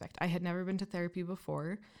what to expect. I had never been to therapy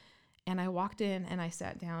before. And I walked in and I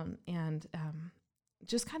sat down and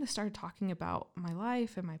just kind of started talking about my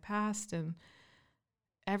life and my past and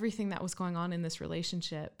everything that was going on in this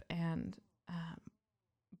relationship, and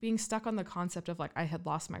being stuck on the concept of I had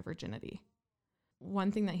lost my virginity.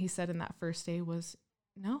 One thing that he said in that first day was,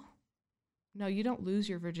 no, you don't lose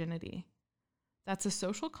your virginity. That's a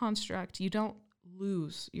social construct. You don't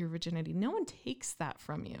lose your virginity. No one takes that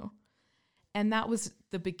from you. And that was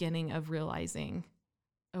the beginning of realizing,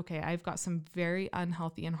 okay, I've got some very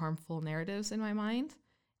unhealthy and harmful narratives in my mind,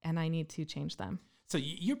 and I need to change them. So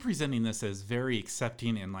you're presenting this as very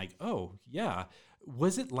accepting and oh, yeah.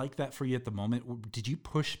 Was it like that for you at the moment? Did you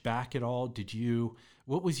push back at all?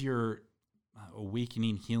 What was your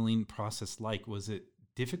awakening, healing process like? Was it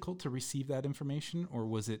difficult to receive that information, or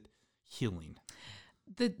was it healing?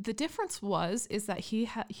 The difference is that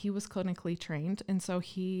he was clinically trained. And so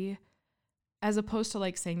he, as opposed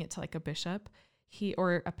to saying it to a bishop,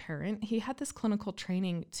 or a parent, he had this clinical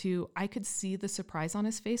training I could see the surprise on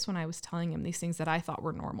his face when I was telling him these things that I thought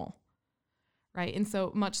were normal. Right. And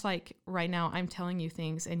so much like right now, I'm telling you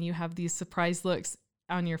things and you have these surprised looks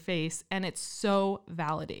on your face, and it's so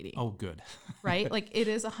validating. Oh, good. Right. It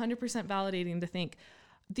is 100% validating to think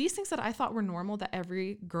these things that I thought were normal, that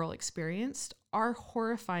every girl experienced, are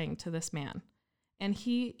horrifying to this man. And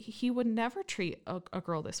he would never treat a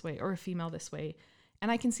girl this way or a female this way. And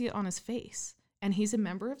I can see it on his face. And he's a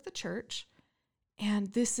member of the church.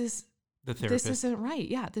 And this is the therapist. This isn't right.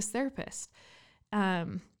 Yeah. This therapist.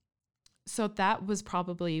 So that was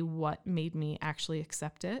probably what made me actually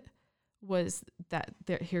accept it, was that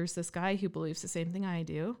here's this guy who believes the same thing I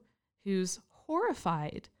do, who's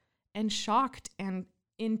horrified and shocked and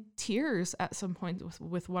in tears at some point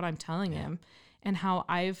with what I'm telling him, and how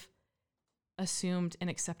I've assumed and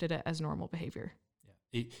accepted it as normal behavior.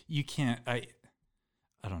 Yeah. You can't, I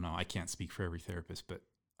don't know, I can't speak for every therapist, but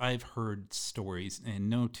I've heard stories, and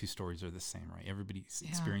no two stories are the same, right? Everybody's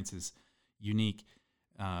experience is unique,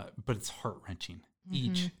 but it's heart-wrenching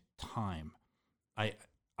each time.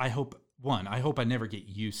 I hope I never get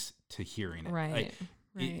used to hearing it. Right.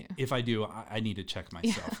 If I do, I need to check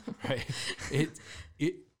myself. Right?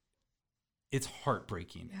 It's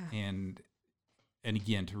heartbreaking, and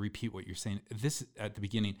again, to repeat what you're saying, this at the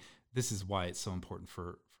beginning, this is why it's so important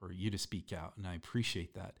for you to speak out, and I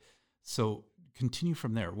appreciate that. So continue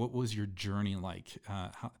from there. What was your journey like?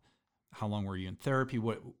 How long were you in therapy?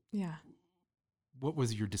 What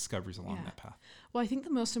was your discoveries along that path? Well, I think the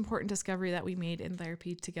most important discovery that we made in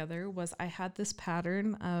therapy together was I had this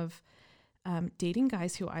pattern of dating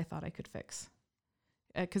guys who I thought I could fix.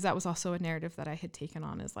 Because that was also a narrative that I had taken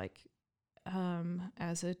on as like,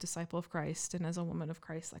 as a disciple of Christ and as a woman of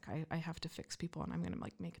Christ, like I have to fix people and I'm going to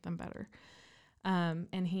like make them better.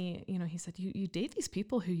 And he said, you date these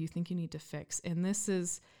people who you think you need to fix. And this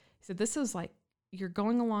is like, you're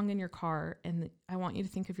going along in your car and I want you to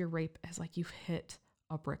think of your rape as like you've hit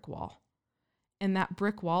a brick wall, and that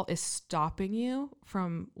brick wall is stopping you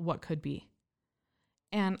from what could be.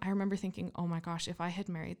 And I remember thinking, oh my gosh, if I had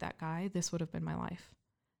married that guy, this would have been my life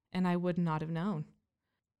and I would not have known.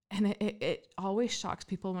 And it always shocks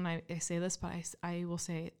people when I say this, but I will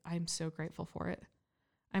say I'm so grateful for it.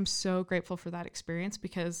 I'm so grateful for that experience,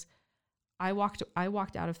 because I walked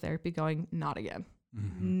out of therapy going, not again.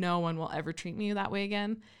 Mm-hmm. No one will ever treat me that way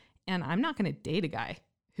again. And I'm not going to date a guy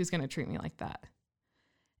who's going to treat me like that.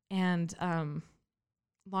 And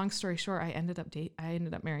long story short, I ended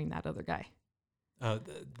up marrying that other guy. The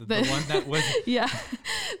one that was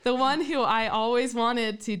the one who I always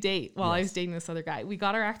wanted to date while I was dating this other guy. We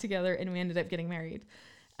got our act together and we ended up getting married.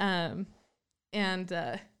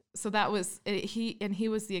 So that was it. He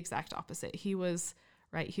was the exact opposite. He was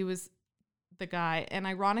the guy. And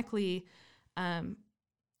ironically,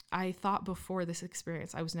 I thought before this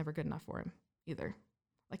experience, I was never good enough for him either.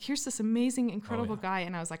 Like, here's this amazing, incredible guy.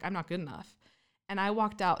 And I was like, I'm not good enough. And I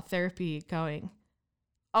walked out therapy going,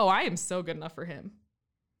 oh, I am so good enough for him.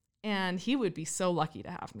 And he would be so lucky to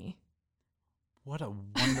have me. What a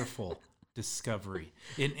wonderful discovery.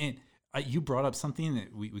 And you brought up something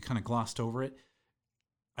that we kind of glossed over it.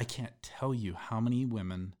 I can't tell you how many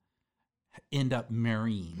women end up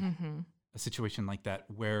marrying a situation like that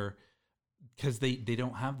where, because they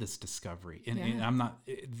don't have this discovery. And I'm not,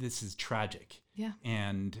 this is tragic. Yeah.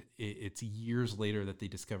 And it's years later that they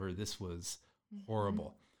discover this was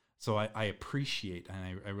horrible. So I appreciate,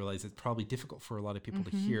 and I realize it's probably difficult for a lot of people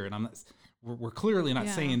to hear. And we're clearly not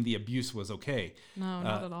saying the abuse was okay. No,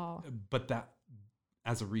 not at all. But that,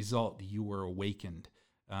 as a result, you were awakened.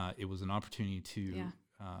 It was an opportunity to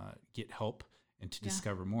get help and to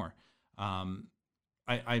discover more. I'm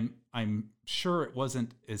sure it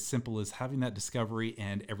wasn't as simple as having that discovery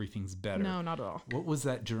and everything's better. No, not at all. What was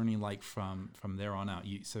that journey like from there on out?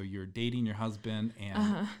 So you're dating your husband,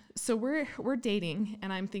 and so we're dating,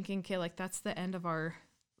 and I'm thinking, okay, like that's the end of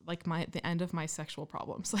the end of my sexual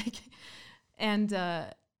problems. And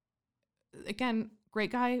again,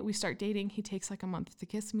 great guy. We start dating. He takes like a month to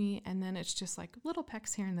kiss me, and then it's just like little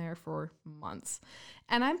pecks here and there for months.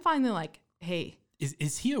 And I'm finally like, hey,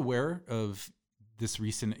 is he aware of this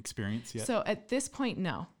recent experience yet? So at this point,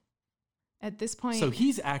 no. At this point, so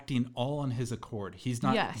he's acting all on his accord. He's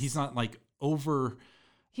not. Yes. He's not like over.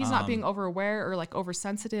 He's not being over aware or like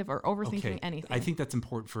oversensitive or overthinking anything. I think that's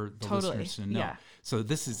important for the listeners to know. Yeah. So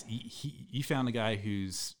this is you found a guy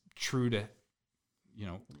who's true to,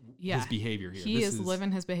 his behavior here. He is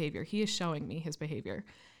living his behavior. He is showing me his behavior,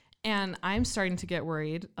 and I'm starting to get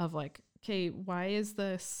worried of like, okay, why is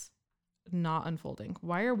this not unfolding?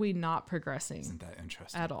 Why are we not progressing? Isn't that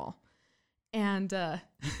interesting at all? And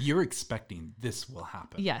you're expecting this will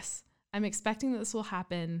happen. Yes, I'm expecting that this will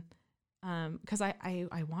happen, because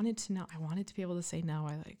I wanted to know. I wanted to be able to say no.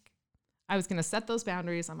 I was going to set those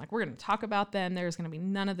boundaries. I'm like, we're going to talk about them. There's going to be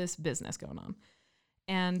none of this business going on.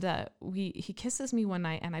 And he kisses me one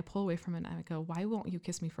night, and I pull away from it, and I go, why won't you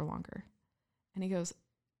kiss me for longer? And he goes,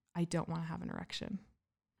 I don't want to have an erection.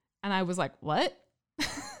 And I was like, what?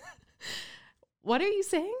 What are you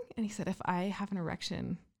saying? And he said, if I have an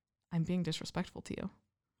erection, I'm being disrespectful to you.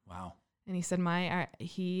 Wow. And he said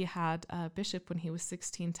he had a bishop when he was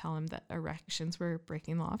 16 tell him that erections were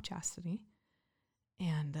breaking the law of chastity.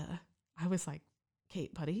 And I was like,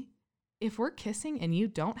 Kate, buddy, if we're kissing and you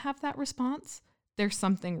don't have that response, there's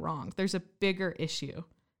something wrong. There's a bigger issue.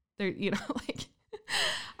 There,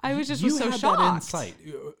 I was just so shocked. That insight.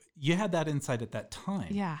 You had that insight at that time.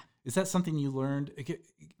 Yeah. Is that something you learned?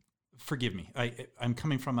 Forgive me. I'm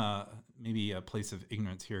coming from maybe a place of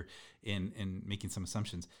ignorance here in making some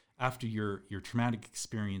assumptions. After your traumatic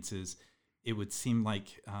experiences, it would seem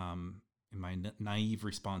like, in my naive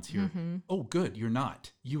response here, oh, good, you're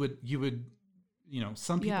not. You would,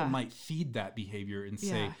 some people might feed that behavior and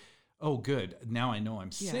say, oh, good, now I know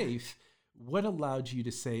I'm safe. What allowed you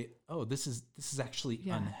to say, oh, this is actually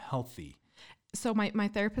unhealthy? So my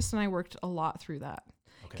therapist and I worked a lot through that.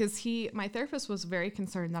 Because my therapist was very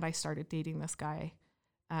concerned that I started dating this guy.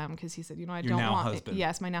 Because he said, I don't want, husband.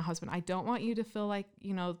 Yes, my now husband. I don't want you to feel like,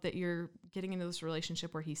 that you're getting into this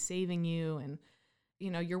relationship where he's saving you and,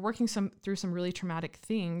 you're working through some really traumatic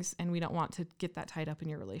things, and we don't want to get that tied up in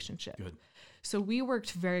your relationship. Good. So we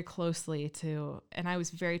worked very closely and I was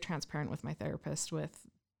very transparent with my therapist with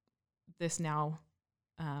this now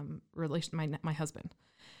relation, my husband.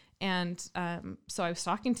 And so I was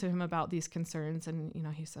talking to him about these concerns, and,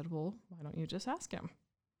 he said, well, why don't you just ask him?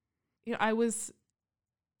 I was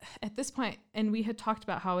at this point, and we had talked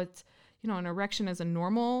about how it's, an erection is a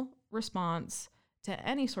normal response to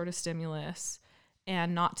any sort of stimulus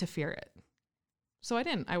and not to fear it. So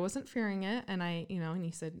I wasn't fearing it. And and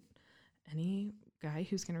he said, any guy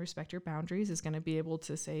who's going to respect your boundaries is going to be able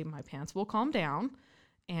to say, my pants will calm down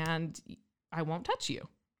and I won't touch you.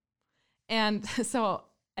 And so,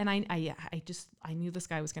 and I knew this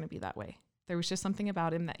guy was going to be that way. There was just something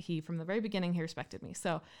about him that from the very beginning, he respected me.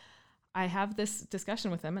 So I have this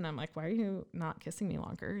discussion with him, and I'm like, why are you not kissing me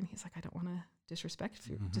longer? And he's like, I don't want to disrespect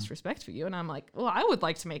you. And I'm like, well, I would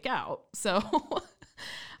like to make out. So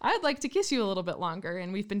I'd like to kiss you a little bit longer.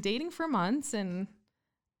 And we've been dating for months, and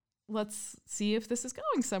let's see if this is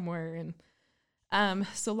going somewhere. And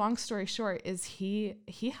so long story short is he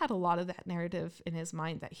had a lot of that narrative in his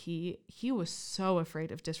mind that he was so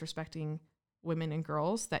afraid of disrespecting women and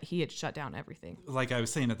girls that he had shut down everything. Like I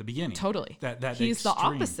was saying at the beginning. Totally. That he's extreme. The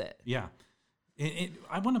opposite. Yeah.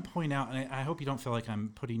 I want to point out, and I hope you don't feel like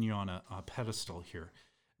I'm putting you on a pedestal here,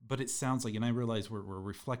 but it sounds like, and I realize we're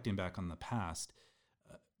reflecting back on the past,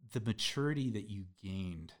 the maturity that you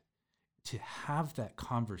gained to have that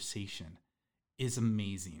conversation is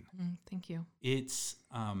amazing. Thank you. It's,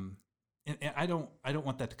 and I don't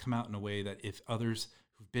want that to come out in a way that if others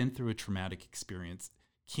who've been through a traumatic experience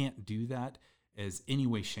can't do that as any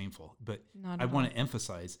way shameful, but I want to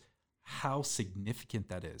emphasize how significant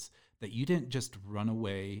that is, that you didn't just run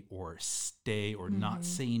away or stay or not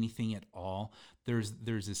say anything at all. There's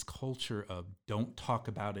this culture of don't talk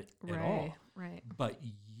about it at all. Right. But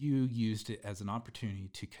you used it as an opportunity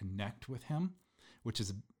to connect with him, which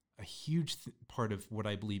is a huge part of what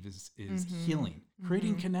I believe is healing,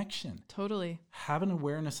 creating connection. Totally. Have an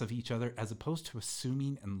awareness of each other as opposed to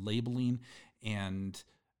assuming and labeling and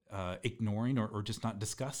ignoring or just not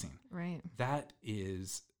discussing. Right. That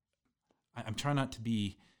is, I'm trying not to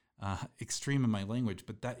be extreme in my language,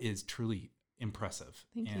 but that is truly impressive.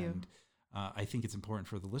 Thank you. I think it's important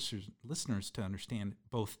for the listeners to understand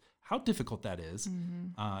both how difficult that is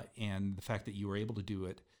and the fact that you were able to do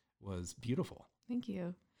it was beautiful. Thank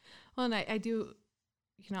you. Well, and I do,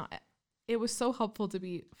 it was so helpful to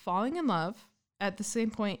be falling in love at the same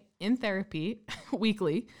point in therapy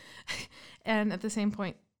weekly, and at the same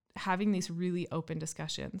point having these really open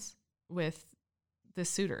discussions with the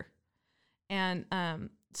suitor. And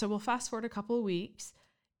so we'll fast forward a couple of weeks,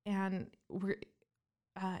 and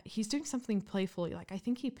he's doing something playfully. Like I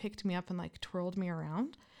think he picked me up and like twirled me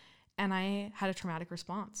around, and I had a traumatic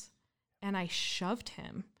response, and I shoved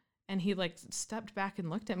him, and he like stepped back and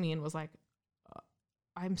looked at me and was like,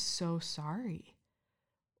 "I'm so sorry.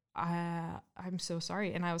 I'm so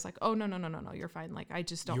sorry." And I was like, "Oh no, you're fine. Like I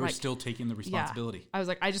just don't." You're still taking the responsibility. Yeah. I was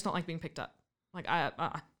like, "I just don't like being picked up." Like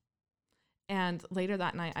And later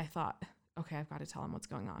that night, I thought, okay, I've got to tell him what's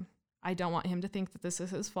going on. I don't want him to think that this is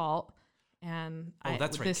his fault. And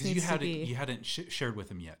that's right, because you hadn't shared with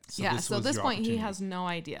him yet. So so at this point, he has no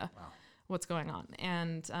idea what's going on.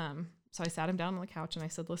 And so I sat him down on the couch and I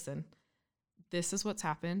said, "Listen, this is what's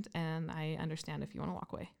happened, and I understand if you want to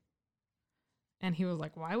walk away." And he was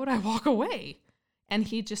like, "Why would I walk away?" And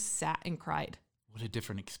he just sat and cried. What a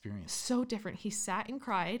different experience. So different. He sat and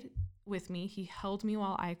cried with me. He held me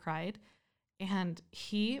while I cried. And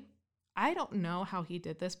I don't know how he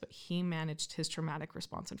did this, but he managed his traumatic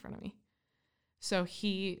response in front of me. So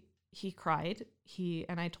he cried.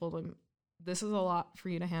 And I told him, "This is a lot for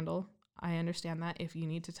you to handle. I understand that. If you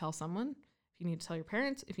need to tell someone, if you need to tell your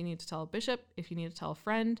parents, if you need to tell a bishop, if you need to tell a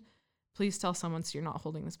friend, please tell someone so you're not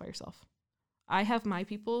holding this by yourself. I have my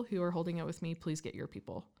people who are holding it with me. Please get your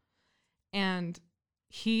people." And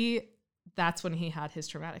that's when he had his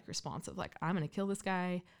traumatic response of like, "I'm going to kill this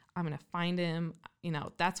guy. I'm going to find him."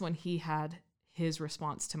 That's when he had his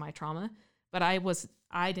response to my trauma. but I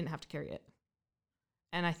didn't have to carry it.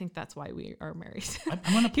 And I think that's why we are married.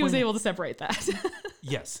 He was able to separate that.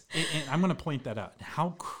 Yes. And I'm going to point that out. How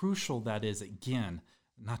crucial that is, again,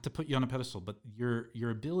 not to put you on a pedestal, but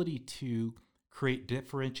your ability to create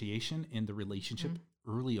differentiation in the relationship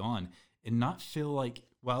early on and not feel like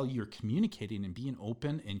while you're communicating and being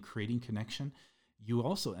open and creating connection, you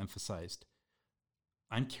also emphasized,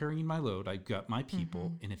 I'm carrying my load. I've got my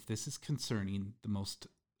people. And if this is concerning, the most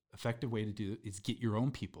effective way to do it is get your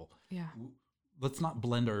own people. Yeah. Let's not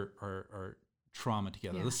blend our trauma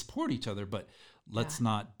together. Yeah. Let's support each other, but let's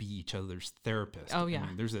not be each other's therapist. Oh, yeah. I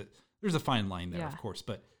mean, there's a fine line there, Yeah. of course,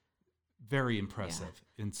 but very impressive.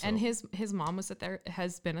 Yeah. And so, And his mom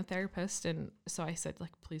has been a therapist. And so I said,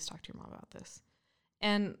 like, please talk to your mom about this.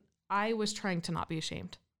 And I was trying to not be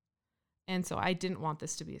ashamed. And so I didn't want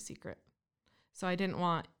this to be a secret. So I didn't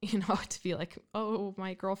want, to be like, oh,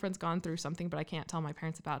 my girlfriend's gone through something, but I can't tell my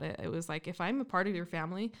parents about it. It was like, if I'm a part of your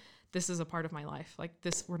family, this is a part of my life. Like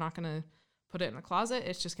this, we're not going to put it in a closet.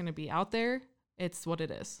 It's just going to be out there. It's what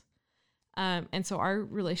it is. And so our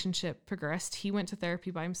relationship progressed. He went to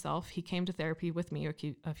therapy by himself. He came to therapy with me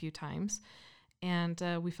a few times, and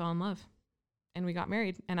we fell in love and we got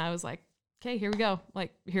married. And I was like, okay, here we go.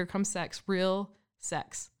 Like, here comes sex, real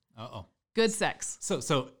sex. uh-oh. Good sex.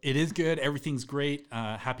 So it is good. Everything's great.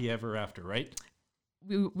 Happy ever after, right?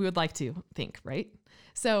 We would like to think, right?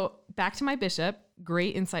 So back to my bishop,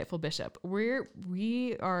 great, insightful bishop. We're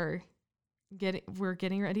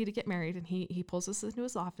getting ready to get married, and he pulls us into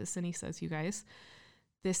his office and he says, you guys,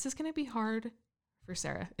 this is going to be hard for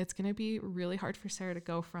Sarah. It's going to be really hard for Sarah to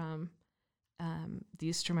go from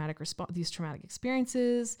these traumatic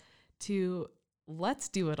experiences to let's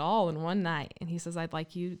do it all in one night. And he says, I'd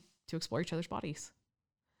like you to explore each other's bodies.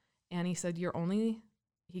 And he said,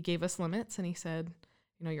 he gave us limits, and he said,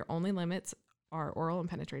 your only limits are oral and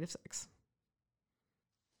penetrative sex.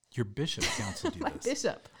 Your bishop counseled you My this.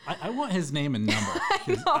 bishop. I want his name and number.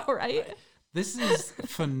 I know, right? This is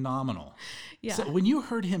phenomenal. Yeah. So when you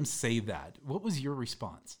heard him say that, what was your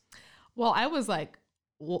response? Well, I was like,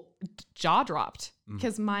 jaw dropped,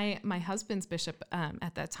 because my husband's bishop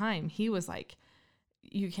at that time, he was like,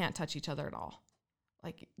 you can't touch each other at all.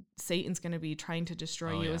 Like Satan's going to be trying to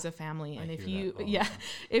destroy you as a family. And if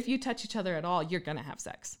you touch each other at all, you're going to have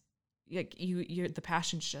sex. Like the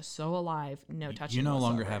passion's just so alive. No touching. You no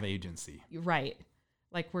whatsoever. longer have agency. Right.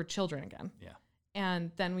 Like we're children again. Yeah. And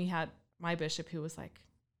then we had my bishop who was like,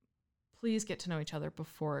 please get to know each other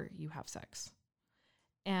before you have sex.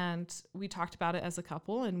 And we talked about it as a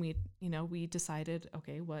couple, and we decided,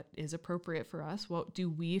 okay, what is appropriate for us? What do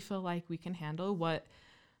we feel like we can handle?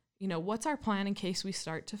 What's our plan in case we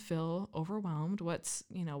start to feel overwhelmed? What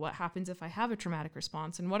happens if I have a traumatic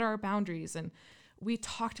response, and what are our boundaries? And we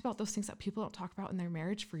talked about those things that people don't talk about in their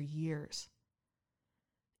marriage for years.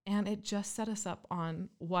 And it just set us up on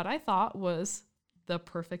what I thought was the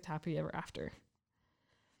perfect happy ever after.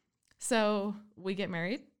 So we get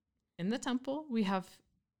married in the temple. We have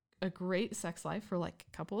a great sex life for like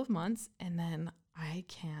a couple of months, and then I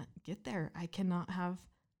can't get there. I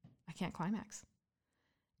can't climax.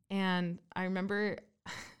 And I remember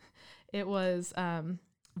it was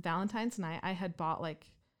Valentine's night. I had bought, like,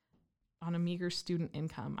 on a meager student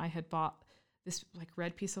income, I had bought this like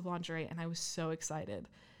red piece of lingerie, and I was so excited.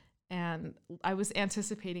 And I was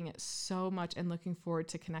anticipating it so much and looking forward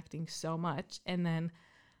to connecting so much. And then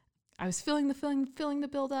I was feeling the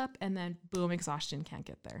build up, and then boom, exhaustion, can't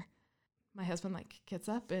get there. My husband like gets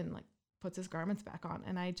up and like puts his garments back on.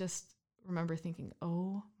 And I just remember thinking,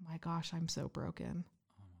 oh my gosh, I'm so broken.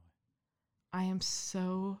 I am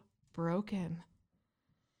so broken.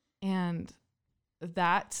 And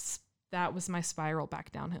that was my spiral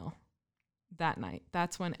back downhill that night.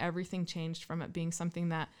 That's when everything changed from it being something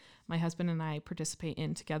that my husband and I participate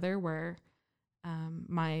in together, where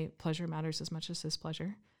my pleasure matters as much as his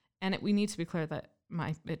pleasure. And we need to be clear that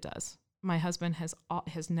it does. My husband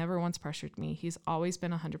has never once pressured me. He's always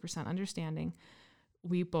been 100% understanding.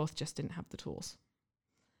 We both just didn't have the tools.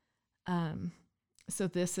 So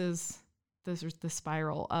this is the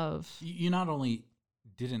spiral of... You not only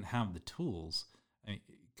didn't have the tools,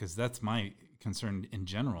 because that's my concern in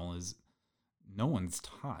general, is no one's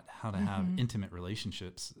taught how to have intimate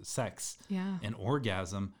relationships, sex, and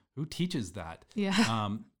orgasm. Who teaches that? Yeah.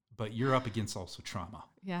 But you're up against also trauma.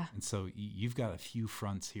 Yeah. And so you've got a few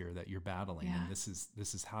fronts here that you're battling, Yeah. and this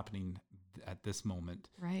is happening at this moment.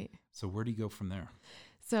 Right. So where do you go from there?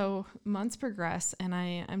 So months progress, and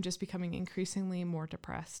I'm just becoming increasingly more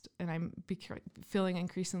depressed, and I'm feeling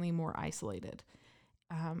increasingly more isolated.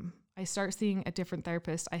 I start seeing a different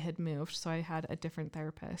therapist. I had moved, so I had a different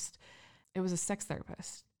therapist. It was a sex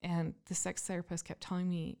therapist, And the sex therapist kept telling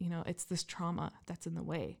me, it's this trauma that's in the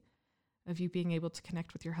way of you being able to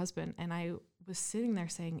connect with your husband. And I was sitting there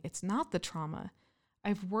saying, it's not the trauma.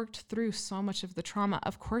 I've worked through so much of the trauma.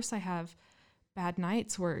 Of course, I have bad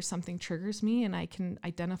nights where something triggers me and I can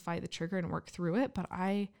identify the trigger and work through it, but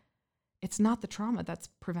it's not the trauma that's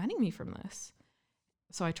preventing me from this.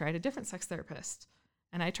 So I tried a different sex therapist,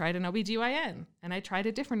 and I tried an OBGYN, and I tried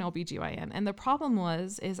a different OBGYN. And the problem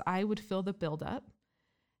is I would feel the buildup,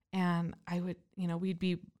 and I would, we'd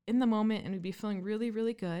be in the moment and we'd be feeling really,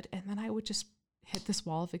 really good. And then I would just hit this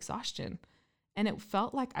wall of exhaustion. And it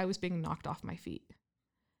felt like I was being knocked off my feet.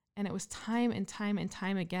 And it was time and time and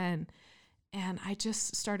time again. And I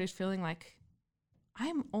just started feeling like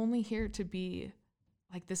I'm only here to be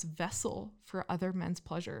like this vessel for other men's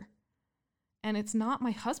pleasure. And it's not,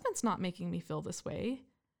 my husband's not making me feel this way.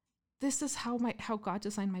 This is how God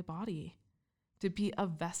designed my body, to be a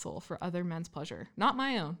vessel for other men's pleasure, not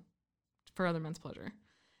my own, for other men's pleasure.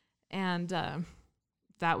 And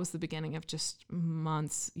that was the beginning of just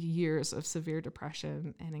months, years of severe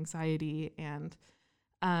depression and anxiety. And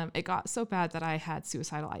it got so bad that I had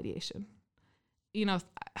suicidal ideation.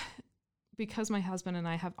 Because my husband and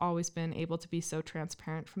I have always been able to be so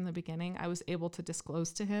transparent from the beginning, I was able to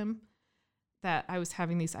disclose to him that I was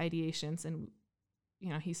having these ideations. And,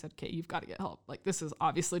 he said, "Kate, you've got to get help. Like, this is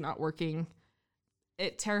obviously not working."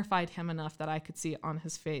 It terrified him enough that I could see it on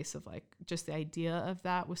his face of like, just the idea of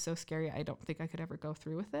that was so scary. I don't think I could ever go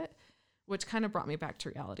through with it, which kind of brought me back to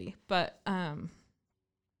reality. But,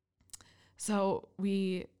 so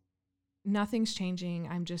nothing's changing.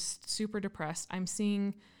 I'm just super depressed. I'm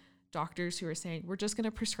seeing doctors who are saying, we're just going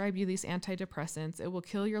to prescribe you these antidepressants. It will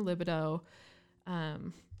kill your libido.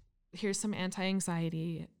 Here's some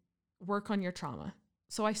anti-anxiety, work on your trauma.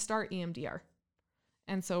 So I start EMDR.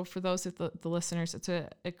 And so for those of the listeners, it's a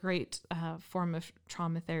great form of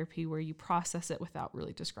trauma therapy where you process it without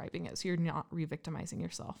really describing it. So you're not re-victimizing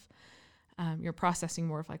yourself. You're processing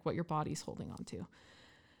more of like what your body's holding on to.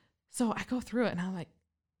 So I go through it and I'm like,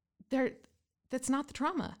 that's not the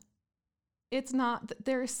trauma. It's not,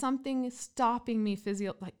 there is something stopping me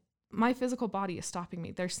like my physical body is stopping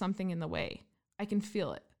me. There's something in the way. I can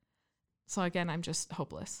feel it. So again, I'm just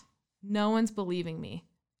hopeless. No one's believing me.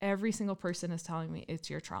 Every single person is telling me it's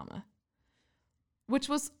your trauma, which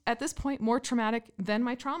was at this point more traumatic than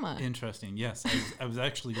my trauma. Interesting. Yes. I was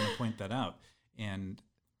actually going to point that out. And,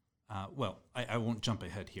 I won't jump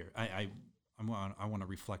ahead here. I want to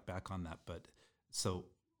reflect back on that. But so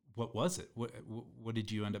what was it? What did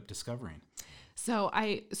you end up discovering? So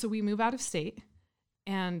we move out of state,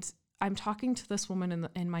 and I'm talking to this woman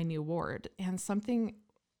in my new ward, and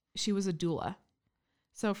she was a doula.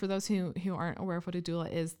 So for those who aren't aware of what a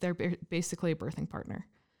doula is, they're basically a birthing partner.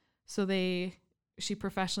 So she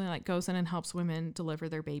professionally like goes in and helps women deliver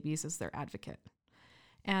their babies as their advocate.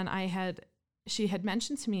 And she had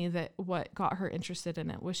mentioned to me that what got her interested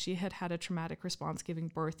in it was she had had a traumatic response giving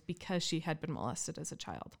birth because she had been molested as a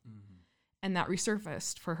child. Mm-hmm. And that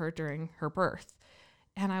resurfaced for her during her birth.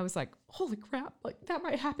 And I was like, holy crap, like that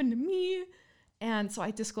might happen to me. And so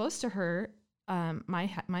I disclosed to her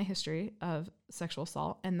my history of sexual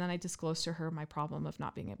assault. And then I disclosed to her my problem of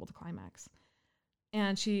not being able to climax.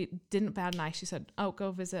 And she didn't bat an eye. She said, oh,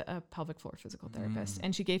 go visit a pelvic floor physical therapist.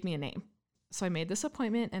 And she gave me a name. So I made this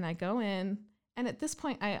appointment and I go in. And at this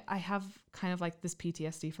point, I have kind of like this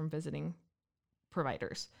PTSD from visiting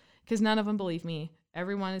providers because none of them believe me.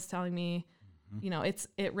 Everyone is telling me,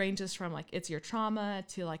 it ranges from like, it's your trauma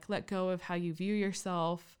to like, let go of how you view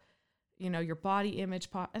yourself, your body image.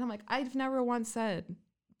 And I'm like, I've never once said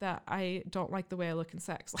that I don't like the way I look in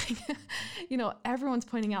sex. Like, everyone's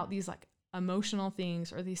pointing out these like emotional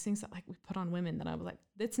things or these things that like we put on women that I was like,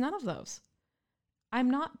 it's none of those. I'm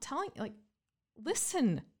not telling, like,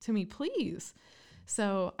 listen to me, please.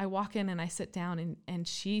 So I walk in and I sit down and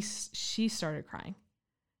she started crying,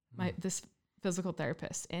 this physical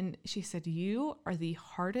therapist. And she said, you are the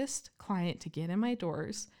hardest client to get in my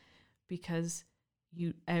doors because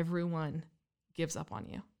everyone gives up on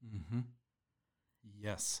you. Mm-hmm.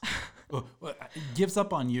 Yes. Well, gives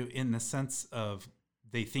up on you in the sense of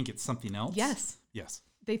they think it's something else? Yes. Yes.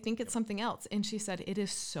 They think it's something else. And she said, it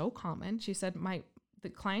is so common. She said, the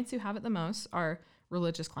clients who have it the most are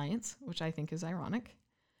religious clients, which I think is ironic.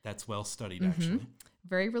 That's well studied, actually.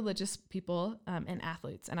 Very religious people and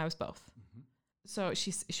athletes. And I was both. Mm-hmm. So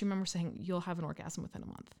she remembers saying, you'll have an orgasm within a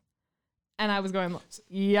month. And I was going,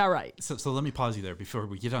 yeah, right. So let me pause you there before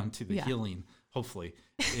we get on to the healing, hopefully,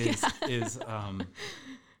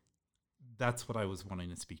 that's what I was wanting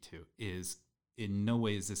to speak to, is in no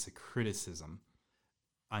way is this a criticism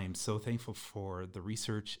I am so thankful for the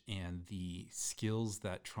research and the skills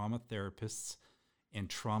that trauma therapists and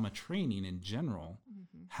trauma training in general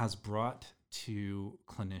has brought to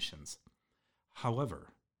clinicians.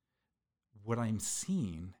 However, what I'm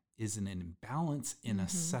seeing is an imbalance in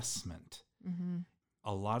assessment.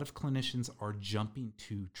 A lot of clinicians are jumping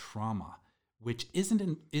to trauma, which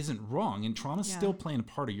isn't wrong, and trauma is still playing a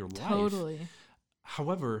part of your life. Totally.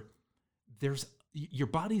 However, your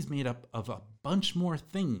body's made up of a bunch more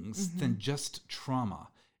things than just trauma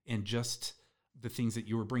and just the things that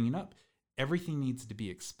you were bringing up. Everything needs to be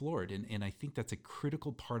explored, and I think that's a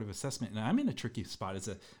critical part of assessment. And I'm in a tricky spot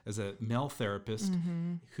as a male therapist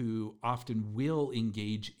who often will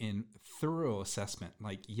engage in thorough assessment.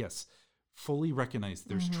 Like, yes, fully recognize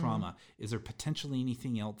there's trauma. Is there potentially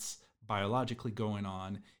anything else biologically going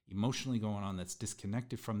on, emotionally going on that's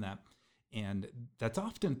disconnected from that? And that's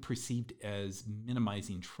often perceived as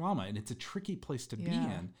minimizing trauma, and it's a tricky place to be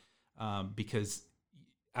in because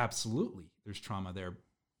absolutely there's trauma there.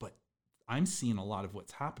 I'm seeing a lot of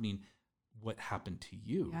what's happening, what happened to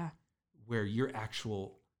you, where your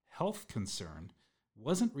actual health concern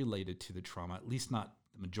wasn't related to the trauma, at least not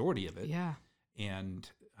the majority of it. Yeah. And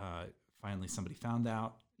finally somebody found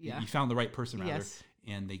out. You found the right person, rather,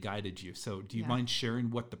 and they guided you. So do you mind sharing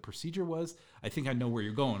what the procedure was? I think I know where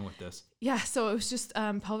you're going with this. Yeah, so it was just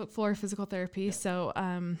pelvic floor physical therapy. Yeah.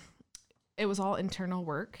 So it was all internal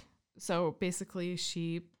work. So basically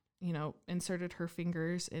she inserted her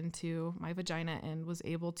fingers into my vagina and was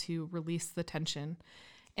able to release the tension.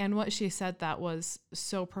 And what she said that was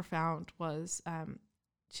so profound was,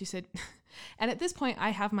 she said, and at this point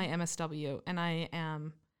I have my MSW and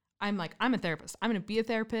I'm a therapist. I'm going to be a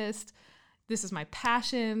therapist. This is my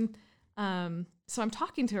passion. So I'm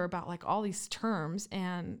talking to her about like all these terms,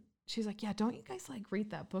 and she's like, yeah, don't you guys like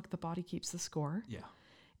read that book, The Body Keeps the Score? Yeah.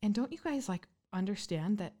 And don't you guys like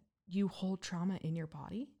understand that you hold trauma in your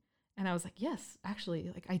body? And I was like, yes, actually,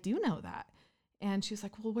 like I do know that. And she's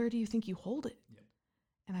like, well, where do you think you hold it? Yep.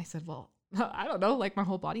 And I said, well, I don't know, like my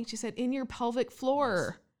whole body. She said, in your pelvic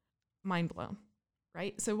floor. Yes. Mind blown,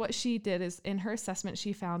 right? So what she did is in her assessment,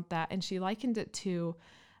 she found that, and she likened it to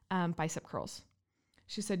bicep curls.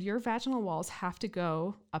 She said, your vaginal walls have to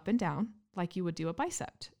go up and down like you would do a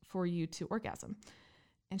bicep for you to orgasm.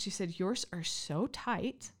 And she said, yours are so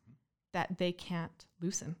tight that they can't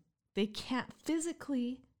loosen. They can't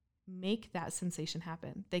physically make that sensation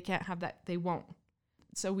happen. They can't have that. They won't.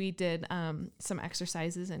 So we did some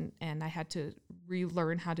exercises and I had to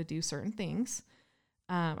relearn how to do certain things.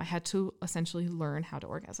 I had to essentially learn how to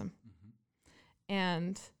orgasm.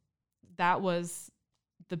 And that was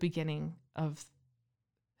the beginning of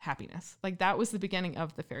happiness. Like that was the beginning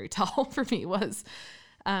of the fairy tale for me, was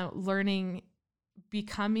learning,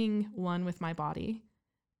 becoming one with my body.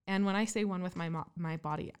 And when I say one with my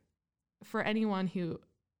body, for anyone who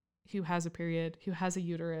has a period, who has a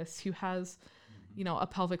uterus, who has, a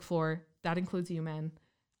pelvic floor, that includes you men,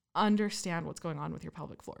 understand what's going on with your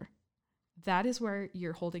pelvic floor. That is where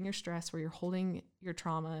you're holding your stress, where you're holding your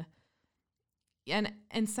trauma. And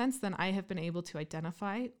since then, I have been able to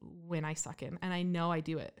identify when I suck in, and I know I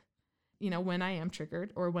do it. When I am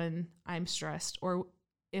triggered, or when I'm stressed, or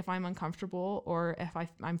if I'm uncomfortable, or if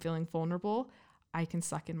I'm feeling vulnerable, I can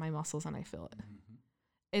suck in my muscles and I feel it.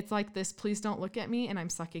 It's like this, please don't look at me, and I'm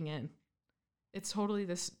sucking in. It's totally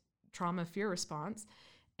this trauma fear response.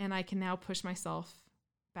 And I can now push myself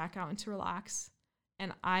back out and to relax.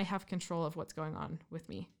 And I have control of what's going on with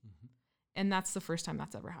me. And that's the first time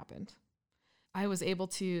that's ever happened. I was able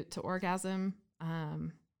to orgasm.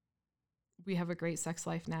 We have a great sex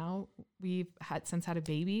life now. We've since had a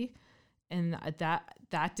baby, and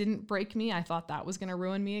that didn't break me. I thought that was going to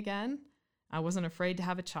ruin me again. I wasn't afraid to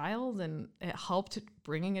have a child, and it helped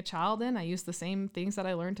bringing a child in. I used the same things that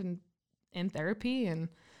I learned in therapy, and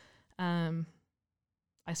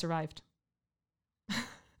I survived.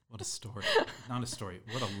 What a story. Not a story.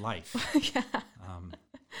 What a life. Yeah.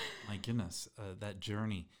 My goodness, that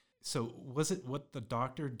journey. So was it what the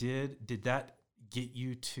doctor did? Did that get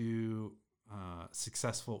you to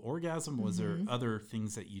successful orgasm? Was there other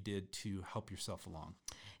things that you did to help yourself along?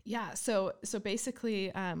 Yeah. So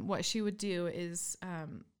basically what she would do is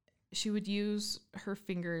she would use her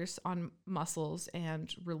fingers on muscles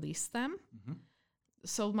and release them.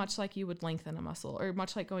 So much like you would lengthen a muscle, or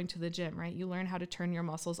much like going to the gym, right? You learn how to turn your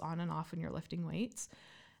muscles on and off when you're lifting weights.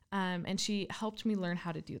 And she helped me learn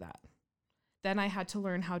how to do that. Then I had to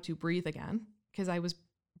learn how to breathe again, because I was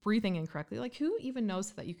breathing incorrectly. Like, who even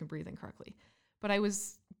knows that you can breathe incorrectly? But I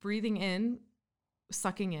was breathing in,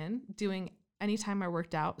 sucking in, doing anytime I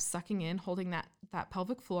worked out, sucking in, holding that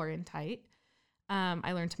pelvic floor in tight.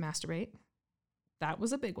 I learned to masturbate. that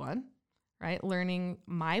was a big one, right? Learning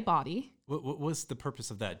my body. What was the purpose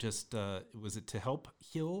of that? Just was it to help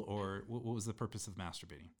heal, or what was the purpose of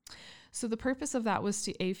masturbating? So the purpose of that was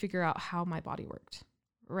to figure out how my body worked,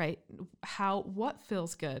 right? What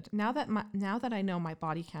feels good. Now that I know my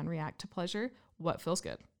body can react to pleasure, what feels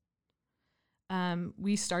good?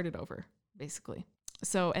 We started over, basically.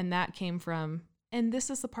 So, and that came from, and this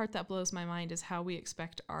is the part that blows my mind, is how we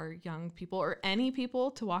expect our young people or any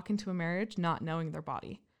people to walk into a marriage not knowing their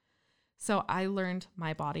body. So I learned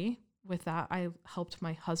my body. With that, I helped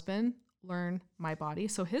my husband learn my body.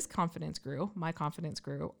 So his confidence grew, my confidence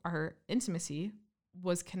grew, our intimacy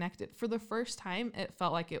was connected. For the first time, it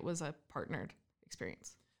felt like it was a partnered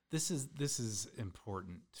experience. This is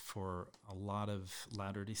important for a lot of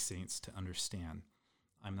Latter-day Saints to understand.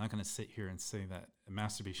 I'm not going to sit here and say that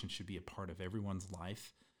masturbation should be a part of everyone's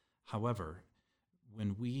life. However,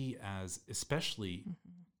 when we, as especially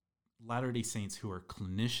Latter-day Saints who are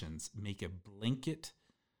clinicians, make a blanket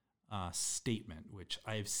statement, which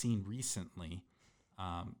I've seen recently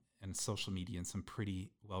in social media, and some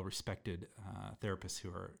pretty well-respected therapists who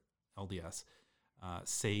are LDS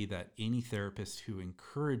say that any therapist who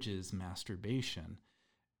encourages masturbation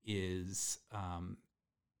is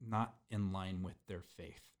not in line with their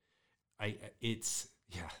faith.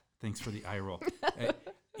 Thanks for the eye roll.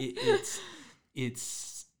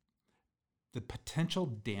 It's the potential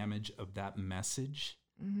damage of that message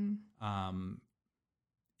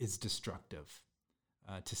is destructive,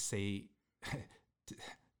 to say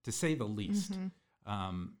the least.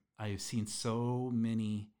 I've seen so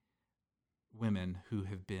many women who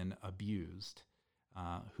have been abused,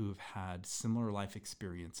 who have had similar life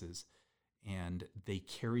experiences, and they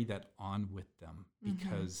carry that on with them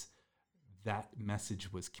because that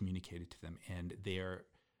message was communicated to them, and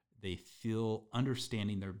they feel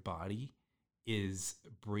understanding their body is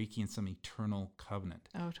breaking some eternal covenant.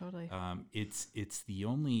 Oh, totally. It's the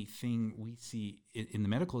only thing we see in the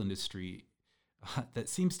medical industry that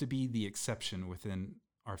seems to be the exception within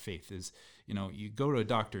our faith is, you go to a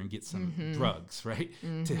doctor and get some drugs, right,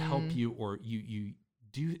 to help you, or you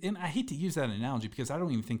do. And I hate to use that analogy because I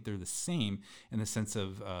don't even think they're the same in the sense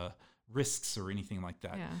of risks or anything like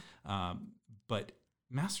that. Yeah. But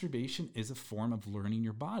masturbation is a form of learning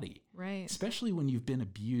your body, right? Especially when you've been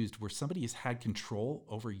abused, where somebody has had control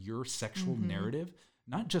over your sexual narrative,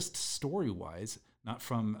 not just story-wise, not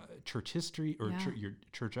from church history or your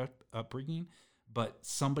church upbringing, but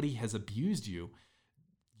somebody has abused you.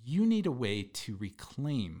 You need a way to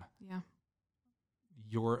reclaim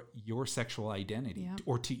your sexual identity,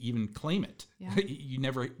 or to even claim it. Yeah. You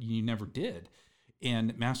never did.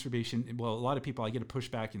 And masturbation, well, a lot of people, I get to push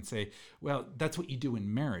back and say, well, that's what you do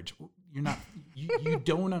in marriage. You're not, you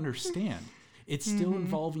don't understand. It's still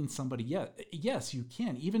involving somebody. Yeah, yes, you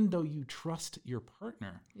can, even though you trust your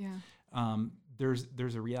partner. Yeah.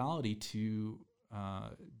 There's a reality to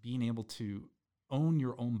being able to own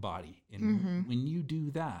your own body. And when you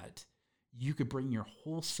do that, you could bring your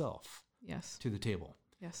whole self to the table.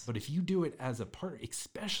 Yes. But if you do it as a partner,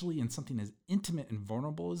 especially in something as intimate and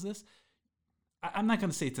vulnerable as this, I'm not going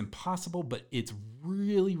to say it's impossible, but it's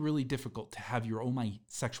really, really difficult to have your own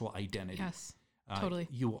sexual identity. Yes, totally.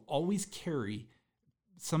 You will always carry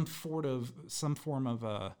some form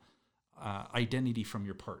of identity from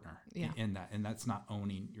your partner in that, and that's not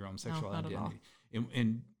owning your own sexual identity.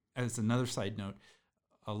 And as another side note,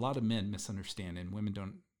 a lot of men misunderstand, and women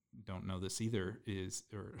don't know this either,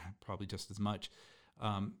 or probably just as much.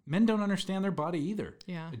 Men don't understand their body either.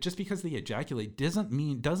 Yeah. Just because they ejaculate doesn't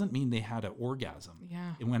mean they had an orgasm.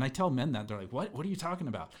 Yeah. And when I tell men that, they're like, "What? What are you talking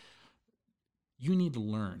about?" You need to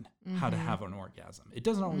learn how to have an orgasm. It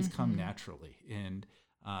doesn't always come naturally, and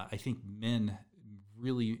I think men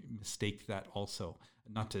really mistake that also.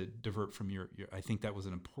 Not to divert from your I think that was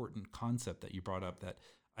an important concept that you brought up that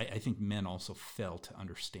I think men also fail to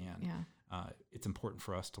understand. Yeah. It's important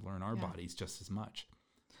for us to learn our bodies just as much.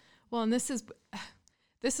 Well, and this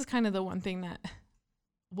is kind of the one thing that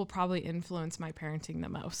will probably influence my parenting the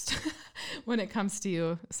most when it comes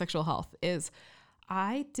to sexual health is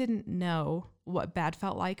I didn't know what bad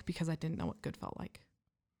felt like because I didn't know what good felt like.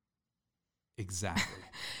 Exactly.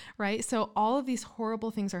 Right? So all of these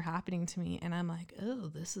horrible things are happening to me and I'm like, oh,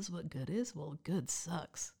 this is what good is? Well, good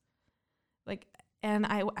sucks. Like, and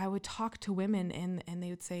I would talk to women and they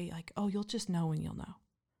would say like, oh, you'll just know when you'll know.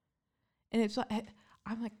 And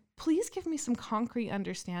I'm like, please give me some concrete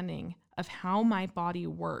understanding of how my body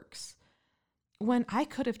works. When I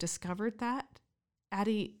could have discovered that at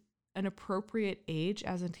an appropriate age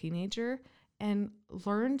as a teenager and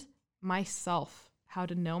learned myself how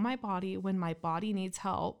to know my body when my body needs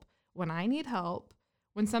help, when I need help,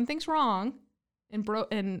 when something's wrong,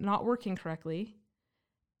 and not working correctly,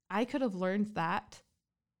 I could have learned that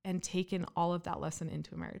and taken all of that lesson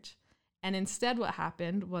into a marriage. And instead what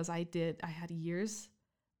happened was I had years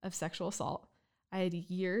of sexual assault. I had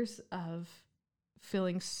years of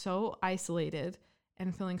feeling so isolated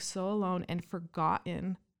and feeling so alone and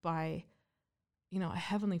forgotten by, a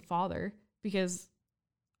Heavenly Father, because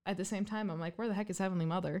at the same time, I'm like, where the heck is Heavenly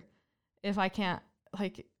Mother? If I can't,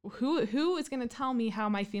 who is going to tell me how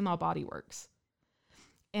my female body works?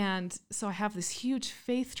 And so I have this huge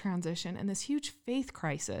faith transition and this huge faith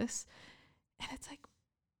crisis. And it's like,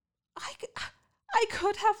 I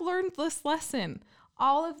could have learned this lesson.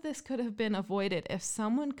 All of this could have been avoided if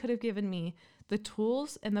someone could have given me the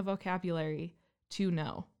tools and the vocabulary to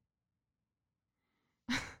know.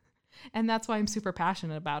 And that's why I'm super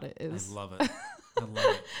passionate about it. I love it. I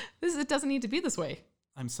love it. It doesn't need to be this way.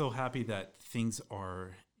 I'm so happy that things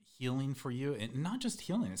are healing for you, and not just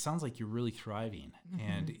healing. It sounds like you're really thriving,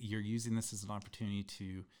 and you're using this as an opportunity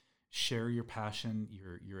to share your passion,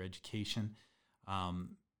 your education.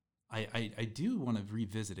 I do want to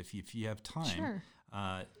revisit, if you have time. Sure.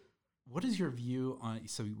 What is your view on?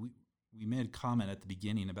 So we made a comment at the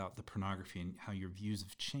beginning about the pornography and how your views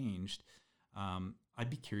have changed. I'd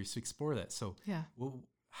be curious to explore that. So, yeah. Well,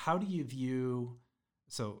 how do you view?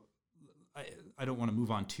 So, I don't want to move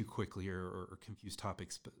on too quickly or confuse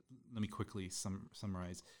topics, but let me quickly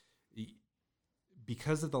summarize.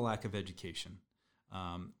 Because of the lack of education,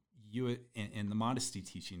 you in the modesty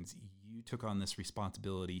teachings, you took on this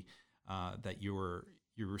responsibility that you're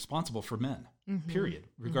responsible for men, period,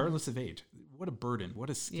 regardless of age. What a burden, what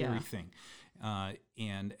a scary thing.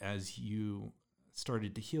 And as you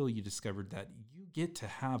started to heal, you discovered that you get to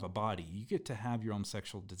have a body, you get to have your own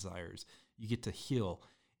sexual desires, you get to heal.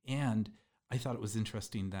 And I thought it was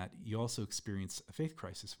interesting that you also experienced a faith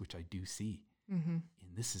crisis, which I do see. And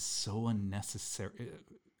this is so unnecessary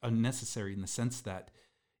in the sense that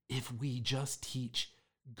if we just teach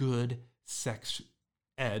good sex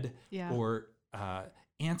ed or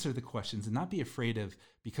answer the questions and not be afraid of,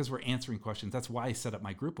 because we're answering questions. That's why I set up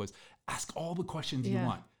my group, was ask all the questions you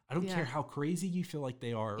want. I don't care how crazy you feel like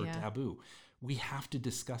they are or taboo. We have to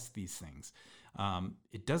discuss these things.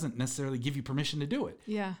 It doesn't necessarily give you permission to do it.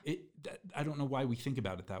 I don't know why we think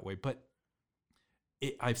about it that way, but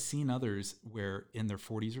I've seen others where in their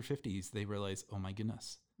 40s or 50s, they realize, oh my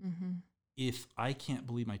goodness, if I can't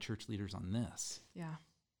believe my church leaders on this,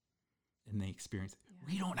 and they experience it,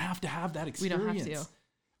 we don't have to have that experience. We don't have to.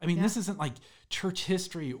 I mean, this isn't like church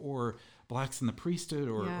history or blacks in the priesthood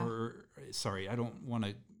or sorry, I don't want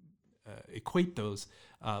to equate those.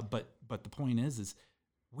 But the point is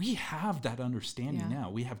we have that understanding now.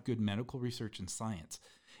 We have good medical research and science,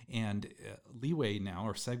 and leeway now,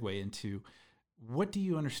 or segue into, what do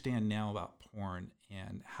you understand now about porn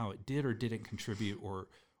and how it did or didn't contribute or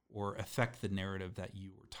affect the narrative that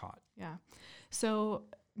you were taught? Yeah. So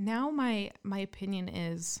now my opinion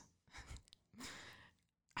is,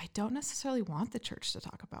 I don't necessarily want the church to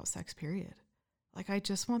talk about sex, period. Like, I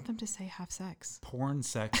just want them to say have sex. Porn,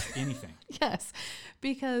 sex, anything. Yes.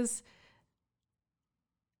 Because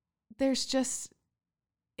there's just,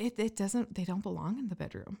 they don't belong in the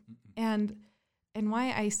bedroom. And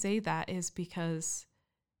why I say that is because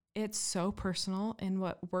it's so personal, and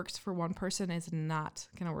what works for one person is not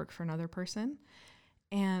going to work for another person.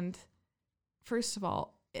 And first of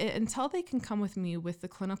all, until they can come with me with the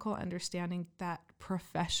clinical understanding that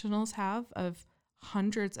professionals have of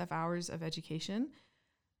hundreds of hours of education,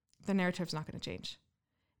 the narrative's not going to change.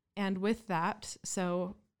 And with that,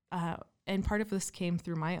 and part of this came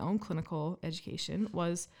through my own clinical education,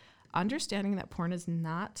 was understanding that porn is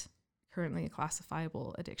not currently a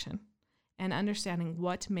classifiable addiction, and understanding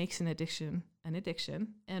what makes an addiction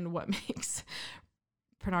and what makes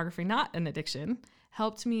pornography not an addiction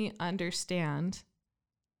helped me understand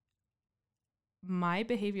my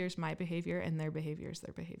behavior is my behavior and their behavior is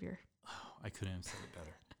their behavior. Oh, I couldn't have said it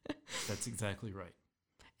better. That's exactly right.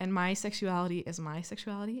 And my sexuality is my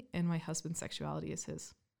sexuality, and my husband's sexuality is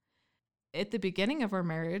his. At the beginning of our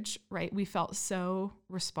marriage, right, we felt so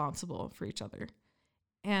responsible for each other.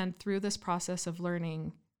 And through this process of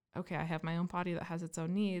learning, okay, I have my own body that has its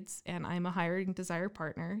own needs, and I'm a higher desire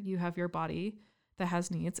partner. You have your body that has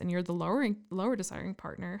needs, and you're the lower desiring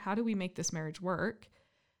partner. How do we make this marriage work?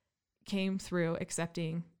 Came through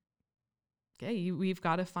accepting, okay, we've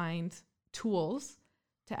got to find tools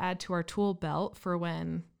to add to our tool belt for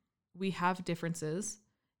when we have differences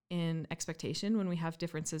in expectation, when we have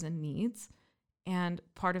differences in needs. And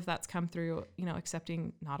part of that's come through,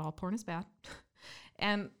 accepting not all porn is bad.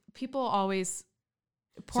 And people always,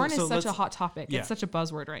 Porn is such a hot topic. Yeah. It's such a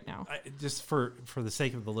buzzword right now. Just for the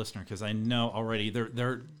sake of the listener, because I know already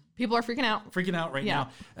they're people are freaking out. Right now.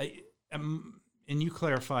 And you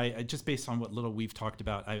clarify, just based on what little we've talked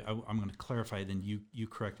about, I'm going to clarify, then you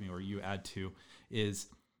correct me or you add to, is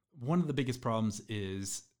one of the biggest problems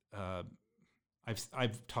is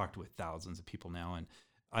I've talked with thousands of people now, and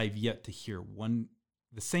I've yet to hear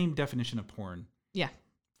the same definition of porn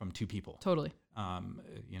from two people. Totally.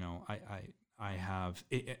 I have,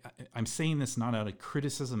 I'm saying this not out of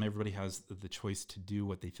criticism. Everybody has the choice to do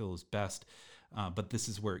what they feel is best. But this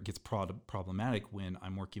is where it gets problematic when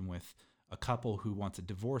I'm working with a couple who wants a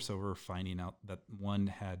divorce over finding out that one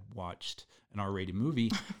had watched an R-rated movie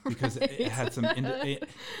because it had some,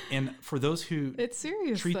 and for those who it's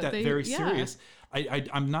serious treat that very serious,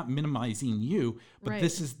 I'm not minimizing you, but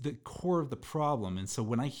this is the core of the problem. And so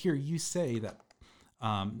when I hear you say that,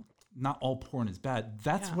 not all porn is bad.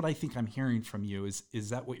 That's what I think I'm hearing from you. Is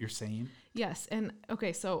that what you're saying? Yes. And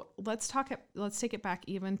okay, so let's take it back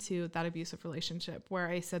even to that abusive relationship where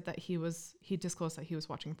I said that he disclosed that he was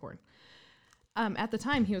watching porn. At the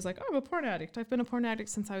time he was like, oh, I'm a porn addict. I've been a porn addict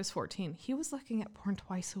since I was 14. He was looking at porn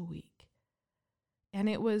twice a week. And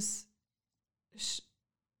it was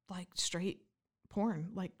like straight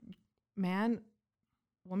porn, like man,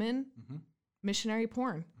 woman, missionary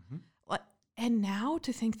porn. And now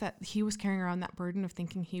to think that he was carrying around that burden of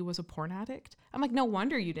thinking he was a porn addict, I'm like, no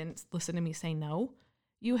wonder you didn't listen to me say no.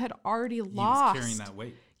 You had already lost. He was carrying that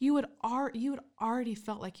weight. You had already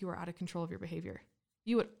felt like you were out of control of your behavior.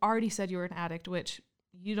 You had already said you were an addict, which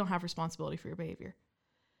you don't have responsibility for your behavior.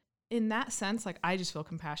 In that sense, like I just feel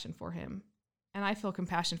compassion for him. And I feel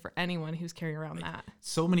compassion for anyone who's carrying around that.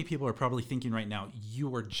 So many people are probably thinking right now,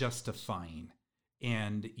 you are justifying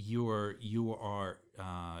and you are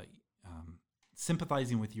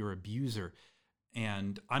sympathizing with your abuser.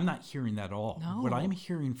 And I'm not hearing that at all. No. What I'm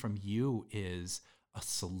hearing from you is a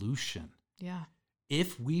solution. Yeah.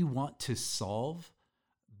 If we want to solve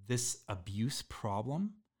this abuse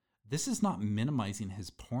problem, this is not minimizing his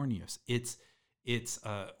porn use. It's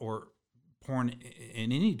or porn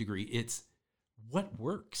in any degree. It's what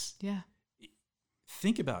works. Yeah.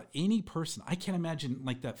 Think about any person. I can't imagine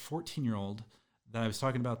like that 14-year-old that I was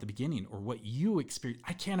talking about at the beginning, or what you experienced.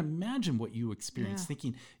 I can't imagine what you experienced,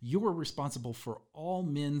 thinking you were responsible for all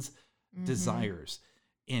men's desires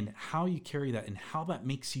and how you carry that and how that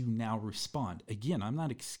makes you now respond. Again, I'm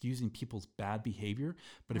not excusing people's bad behavior,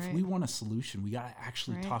 but if we want a solution, we got to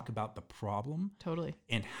actually talk about the problem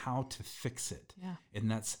and how to fix it. Yeah.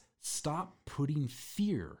 And that's stop putting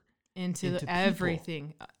fear into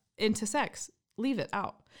everything, into sex, leave it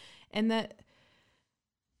out.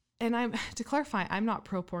 And I'm, to clarify, I'm not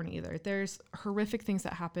pro porn either. There's horrific things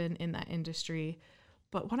that happen in that industry.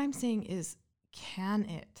 But what I'm saying is, can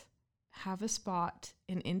it have a spot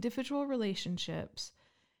in individual relationships?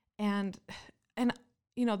 And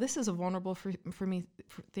you know, this is a vulnerable thing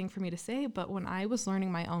for me to say, but when I was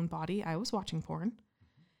learning my own body, I was watching porn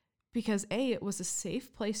because it was a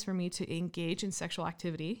safe place for me to engage in sexual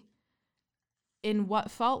activity in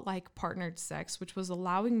what felt like partnered sex, which was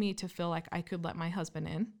allowing me to feel like I could let my husband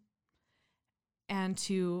in and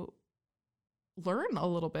to learn a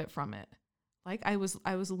little bit from it. Like I was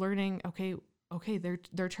learning, okay,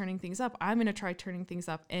 they're turning things up. I'm going to try turning things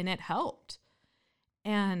up, and it helped.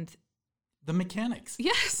 And the mechanics.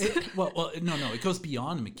 Yes. No, it goes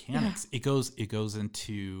beyond mechanics. Yeah. It goes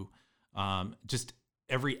into just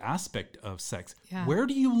every aspect of sex. Yeah. Where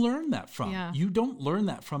do you learn that from? Yeah. You don't learn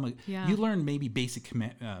that from you learn maybe basic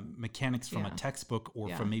mechanics from a textbook or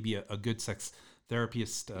from maybe a good sex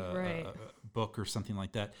therapist book or something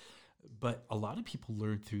like that. But a lot of people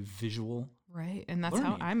learn through visual and that's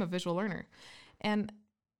learning. How I'm a visual learner. And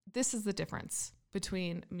this is the difference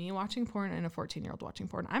between me watching porn and a 14-year-old watching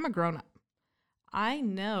porn. I'm a grown-up. I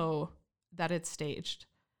know that it's staged.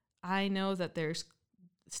 I know that there's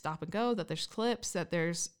stop and go, that there's clips, that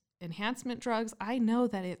there's enhancement drugs. I know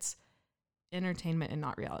that it's entertainment and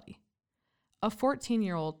not reality. A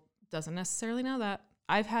 14-year-old doesn't necessarily know that.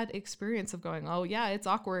 I've had experience of going, oh yeah, it's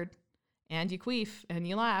awkward, and you queef and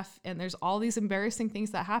you laugh and there's all these embarrassing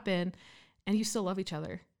things that happen, and you still love each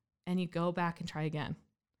other and you go back and try again.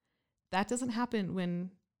 That doesn't happen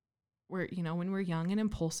when we're young and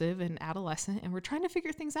impulsive and adolescent and we're trying to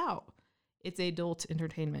figure things out. It's adult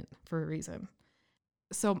entertainment for a reason.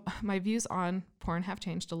 So my views on porn have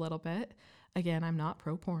changed a little bit. Again, I'm not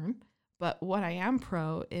pro porn, but what I am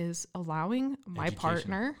pro is allowing my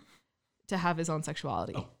partner to have his own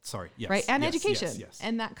sexuality. Oh, sorry. Yes. Right. And yes, education. Yes.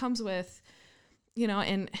 And that comes with,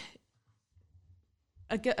 and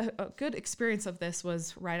a good experience of this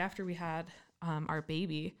was right after we had our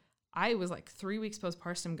baby. I was like 3 weeks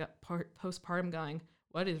postpartum going,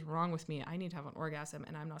 what is wrong with me? I need to have an orgasm,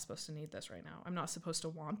 and I'm not supposed to need this right now. I'm not supposed to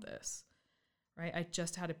want this, right? I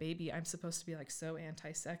just had a baby. I'm supposed to be like so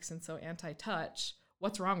anti-sex and so anti-touch.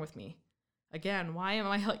 What's wrong with me? Again, why am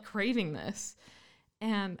I like craving this?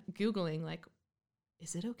 And Googling like,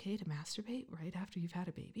 is it okay to masturbate right after you've had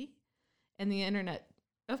a baby? And the internet,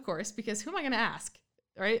 of course, because who am I going to ask,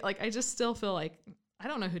 right? Like, I just still feel like I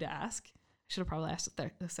don't know who to ask. I should have probably asked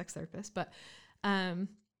a sex therapist, but, and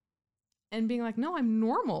being like, no, I'm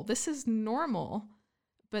normal. This is normal.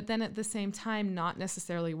 But then at the same time, not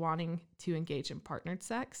necessarily wanting to engage in partnered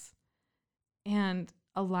sex and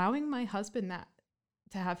allowing my husband that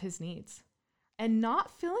to have his needs and not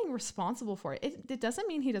feeling responsible for it. It doesn't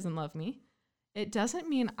mean he doesn't love me. It doesn't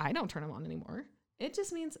mean I don't turn him on anymore. It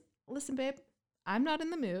just means, listen, babe, I'm not in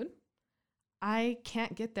the mood. I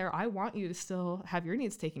can't get there. I want you to still have your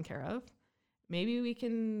needs taken care of. Maybe we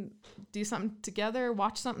can do something together,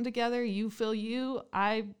 watch something together. You feel you.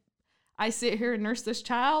 I sit here and nurse this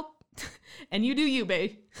child and you do you,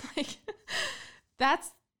 babe. Like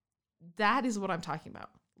that is what I'm talking about.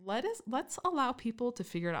 Let's allow people to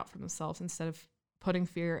figure it out for themselves instead of putting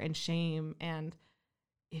fear and shame. And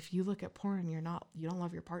if you look at porn, you don't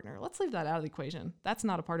love your partner. Let's leave that out of the equation. That's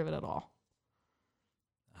not a part of it at all.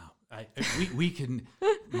 Oh, we can,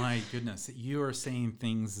 my goodness, you are saying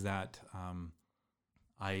things that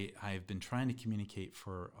I've been trying to communicate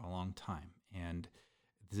for a long time. And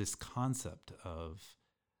this concept of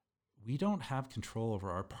we don't have control over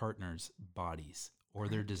our partner's bodies or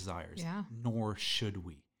their desires, nor should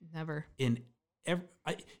we. Never. It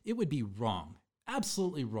would be wrong,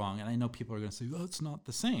 absolutely wrong. And I know people are going to say, well, it's not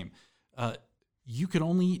the same. You can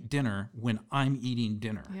only eat dinner when I'm eating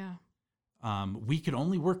dinner. Yeah. We could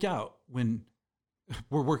only work out when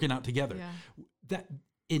we're working out together. Yeah. That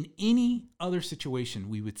in any other situation,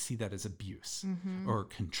 we would see that as abuse or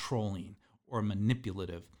controlling or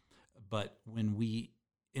manipulative. But when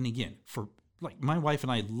and again, for like my wife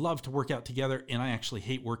and I love to work out together, and I actually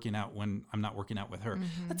hate working out when I'm not working out with her.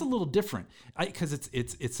 That's a little different because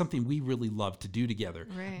it's something we really love to do together.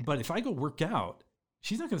 Right. But if I go work out,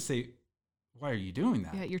 she's not going to say, why are you doing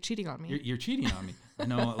that? Yeah, you're cheating on me. You're cheating on me. I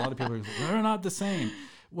know a lot of people are like, they're not the same.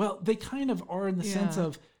 Well, they kind of are in the sense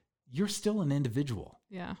of you're still an individual.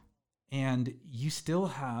 Yeah. And you still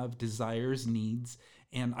have desires, needs.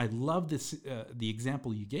 And I love this, the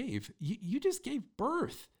example you gave. You just gave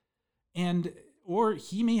birth. Or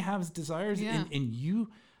he may have his desires and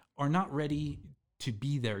you are not ready to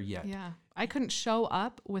be there yet. Yeah. I couldn't show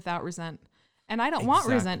up without resent. And I don't want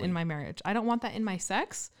resent in my marriage. I don't want that in my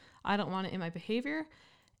sex. I don't want it in my behavior.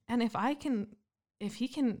 And if he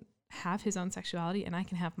can have his own sexuality and I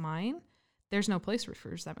can have mine, there's no place for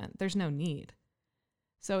resentment. There's no need.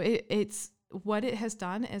 So it's what it has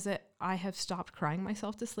done is that I have stopped crying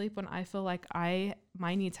myself to sleep when I feel like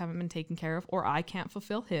my needs haven't been taken care of or I can't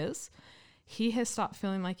fulfill his. He has stopped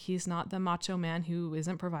feeling like he's not the macho man who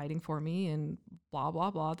isn't providing for me and blah,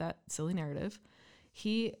 blah, blah, that silly narrative.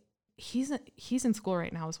 He's in school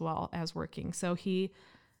right now as well as working. So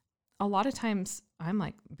a lot of times I'm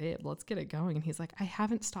like, babe, let's get it going. And he's like, I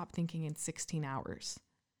haven't stopped thinking in 16 hours.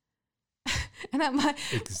 And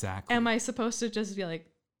am I supposed to just be like,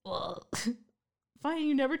 fine,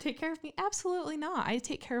 you never take care of me? Absolutely not. I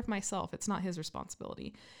take care of myself. It's not his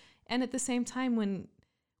responsibility. And at the same time,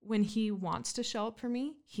 when he wants to show up for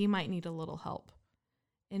me, he might need a little help.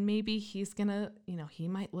 And maybe he's gonna, he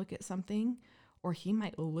might look at something or he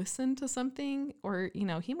might listen to something or,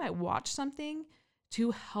 he might watch something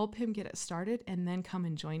to help him get it started and then come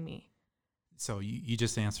and join me. So you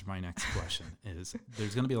just answered my next question is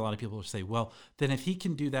there's going to be a lot of people who say, well, then if he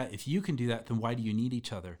can do that, if you can do that, then why do you need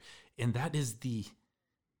each other? And that is the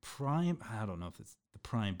prime, I don't know if it's the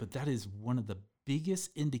prime, but that is one of the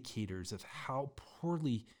biggest indicators of how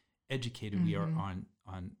poorly educated we are on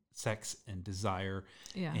sex and desire.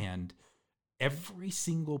 Yeah. And every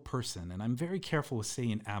single person, and I'm very careful with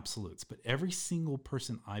saying absolutes, but every single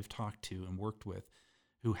person I've talked to and worked with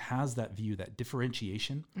who has that view, that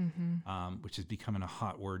differentiation, which is becoming a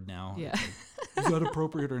hot word now. Yeah. Is that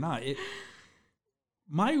appropriate or not?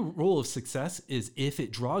 My role of success is if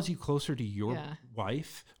it draws you closer to your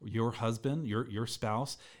wife, your husband, your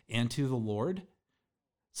spouse, and to the Lord,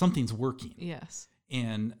 something's working. Yes.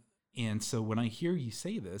 And so when I hear you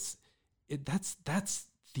say this, that's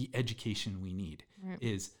the education we need. Right.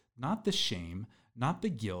 Is not the shame, not the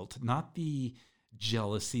guilt, not the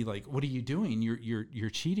jealousy, like, what are you doing? You're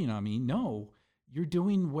cheating on me. No, you're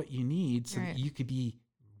doing what you need so that you could be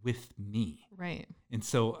with me. Right. And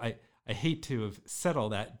so I hate to have said all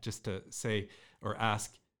that just to say or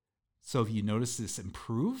ask, So have you noticed this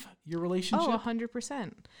improve your Oh, relationship?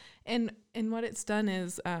 100%. And what it's done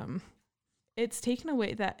is it's taken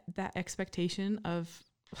away that expectation of,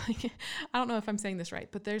 like, I don't know if I'm saying this right,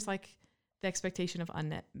 but there's like the expectation of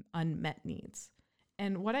unmet needs.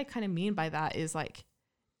 And what I kind of mean by that is, like,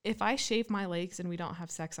 if I shave my legs and we don't have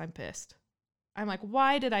sex, I'm pissed. I'm like,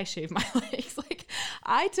 why did I shave my legs? Like,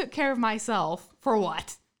 I took care of myself for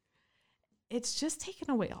what? It's just taken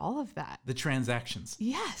away all of that. The transactions.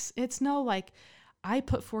 Yes. It's no, like, I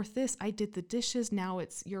put forth this, I did the dishes, now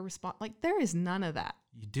it's your response. Like, there is none of that.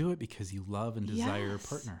 You do it because you love and desire your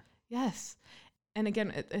partner. Yes. And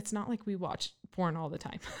again, it's not like we watch porn all the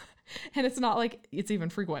time. And it's not like it's even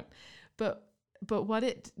frequent. But what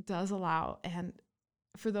it does allow, and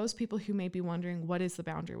for those people who may be wondering, what is the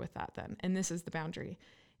boundary with that then? And this is the boundary.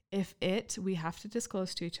 If we have to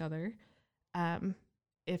disclose to each other,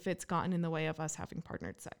 if it's gotten in the way of us having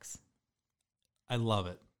partnered sex. I love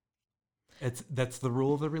it. That's the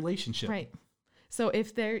rule of the relationship. Right. So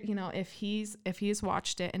if he's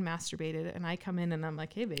watched it and masturbated and I come in and I'm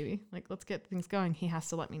like, hey baby, like, let's get things going, he has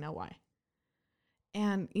to let me know why.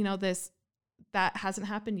 And that hasn't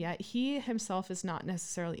happened yet. He himself is not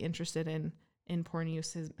necessarily interested in porn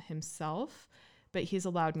use himself, but he's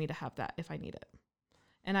allowed me to have that if I need it.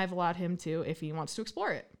 And I've allowed him to, if he wants to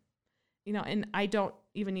explore it, and I don't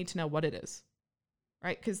even need to know what it is,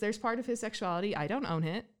 right? Because there's part of his sexuality. I don't own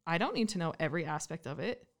it. I don't need to know every aspect of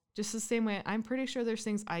it. Just the same way I'm pretty sure there's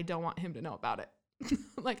things I don't want him to know about it.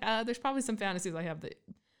 Like, there's probably some fantasies I have that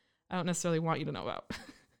I don't necessarily want you to know about.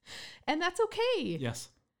 And that's okay. Yes.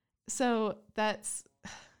 So that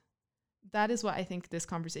is what I think this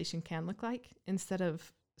conversation can look like. Instead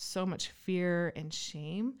of so much fear and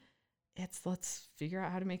shame, let's figure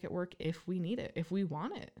out how to make it work if we need it, if we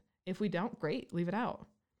want it. If we don't, great, leave it out.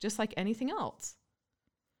 Just like anything else.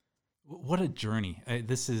 What a journey.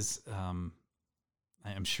 This is,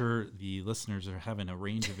 I'm sure the listeners are having a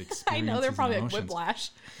range of experiences. I know, they're probably like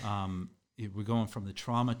whiplash. We're going from the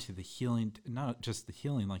trauma to the healing, not just the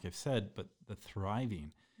healing, like I've said, but the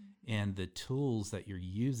thriving, and the tools that you're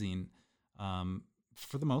using,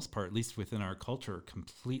 for the most part, at least within our culture, are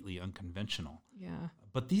completely unconventional. Yeah.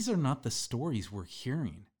 But these are not the stories we're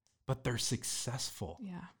hearing, but they're successful.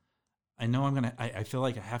 Yeah. I know I feel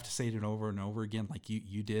like I have to say it over and over again, like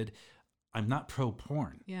you did. I'm not pro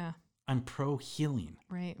porn. Yeah. I'm pro healing.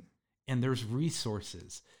 Right. And there's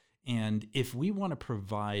resources. And if we want to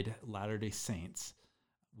provide Latter-day Saints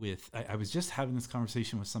with, I was just having this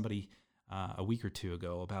conversation with somebody a week or two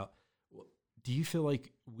ago about, do you feel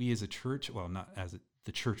like we as a church, well, not as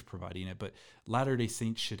the church providing it, but Latter-day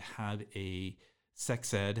Saints should have a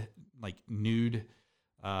sex ed, like nude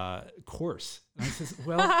course? And I says,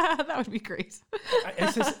 well, that would be great.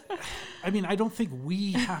 I don't think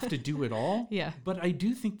we have to do it all. Yeah. But I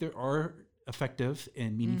do think there are effective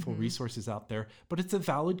and meaningful resources out there, but it's a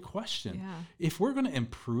valid question. Yeah. If we're going to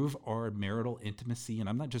improve our marital intimacy, and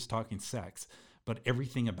I'm not just talking sex, but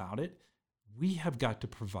everything about it, we have got to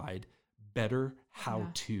provide better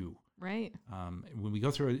how-to. Right. When we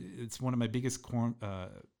go through it, it's one of my biggest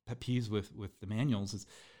pet peeves with the manuals is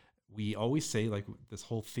we always say, like this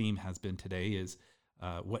whole theme has been today, is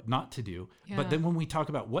what not to do. Yeah. But then when we talk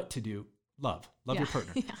about what to do, love your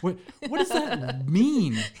partner. Yeah. What does that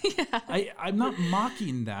mean? Yeah. I'm not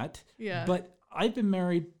mocking that, but I've been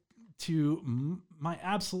married to my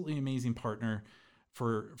absolutely amazing partner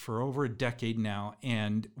for over a decade now,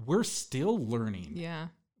 and we're still learning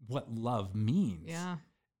what love means. Yeah.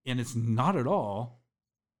 And it's not at all,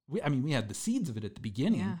 we had the seeds of it at the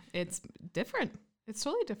beginning. Yeah, it's different. It's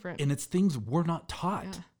totally different. And it's things we're not taught.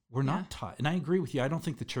 Yeah. We're not taught. And I agree with you. I don't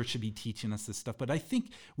think the church should be teaching us this stuff, but I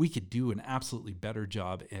think we could do an absolutely better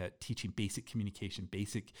job at teaching basic communication,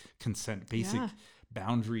 basic consent, basic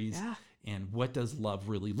boundaries, and what does love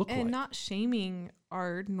really look like. And not shaming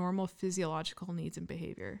our normal physiological needs and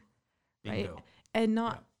behavior. Bingo. Right. And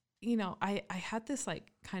not, I had this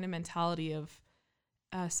like kind of mentality of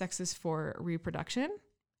sex is for reproduction.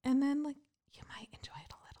 And then like, you might enjoy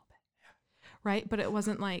it a little bit. Yeah. Right. But it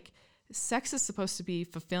wasn't like, sex is supposed to be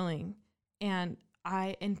fulfilling. And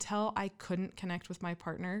until I couldn't connect with my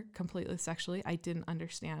partner completely sexually, I didn't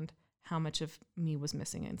understand how much of me was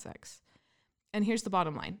missing in sex. And here's the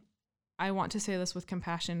bottom line. I want to say this with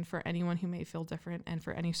compassion for anyone who may feel different and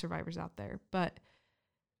for any survivors out there, but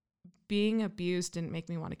being abused didn't make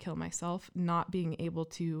me want to kill myself. Not being able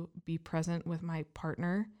to be present with my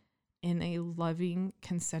partner in a loving,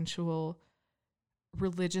 consensual,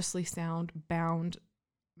 religiously sound, bound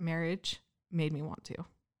marriage made me want to.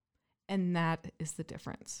 And that is the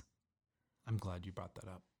difference. I'm glad you brought that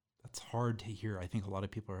up. That's hard to hear. I think a lot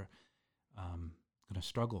of people are going to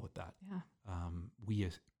struggle with that. Yeah.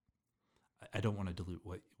 I don't want to dilute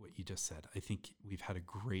what you just said. I think we've had a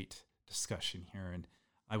great discussion here, and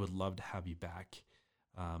I would love to have you back.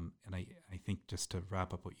 And I think just to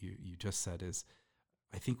wrap up what you just said is,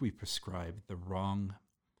 I think we prescribed the wrong,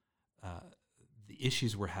 the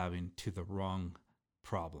issues we're having to the wrong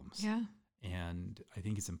problems. Yeah. And I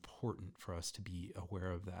think it's important for us to be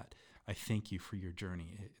aware of that. I thank you for your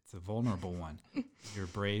journey. It's a vulnerable one. You're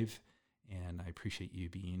brave, and I appreciate you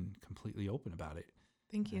being completely open about it.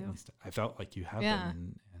 Thank you. At least I felt like you have Yeah.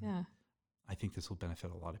 been. And I think this will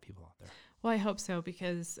benefit a lot of people out there. Well, I hope so,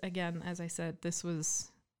 because again, as I said, this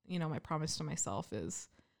was, my promise to myself is,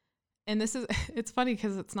 and this is, it's funny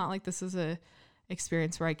because it's not like this is a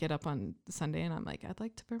experience where I get up on Sunday and I'm like, I'd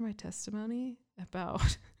like to bear my testimony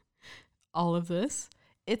about all of this.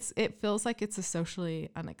 It feels like it's a socially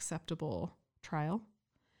unacceptable trial.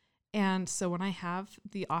 And so when I have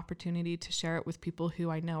the opportunity to share it with people who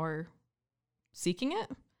I know are seeking it,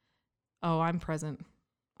 I'm present.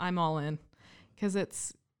 I'm all in,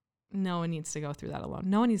 because no one needs to go through that alone.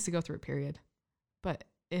 No one needs to go through it, period. But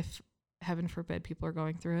if, heaven forbid, people are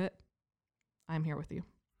going through it, I'm here with you.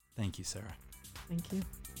 Thank you, Sarah. Thank you.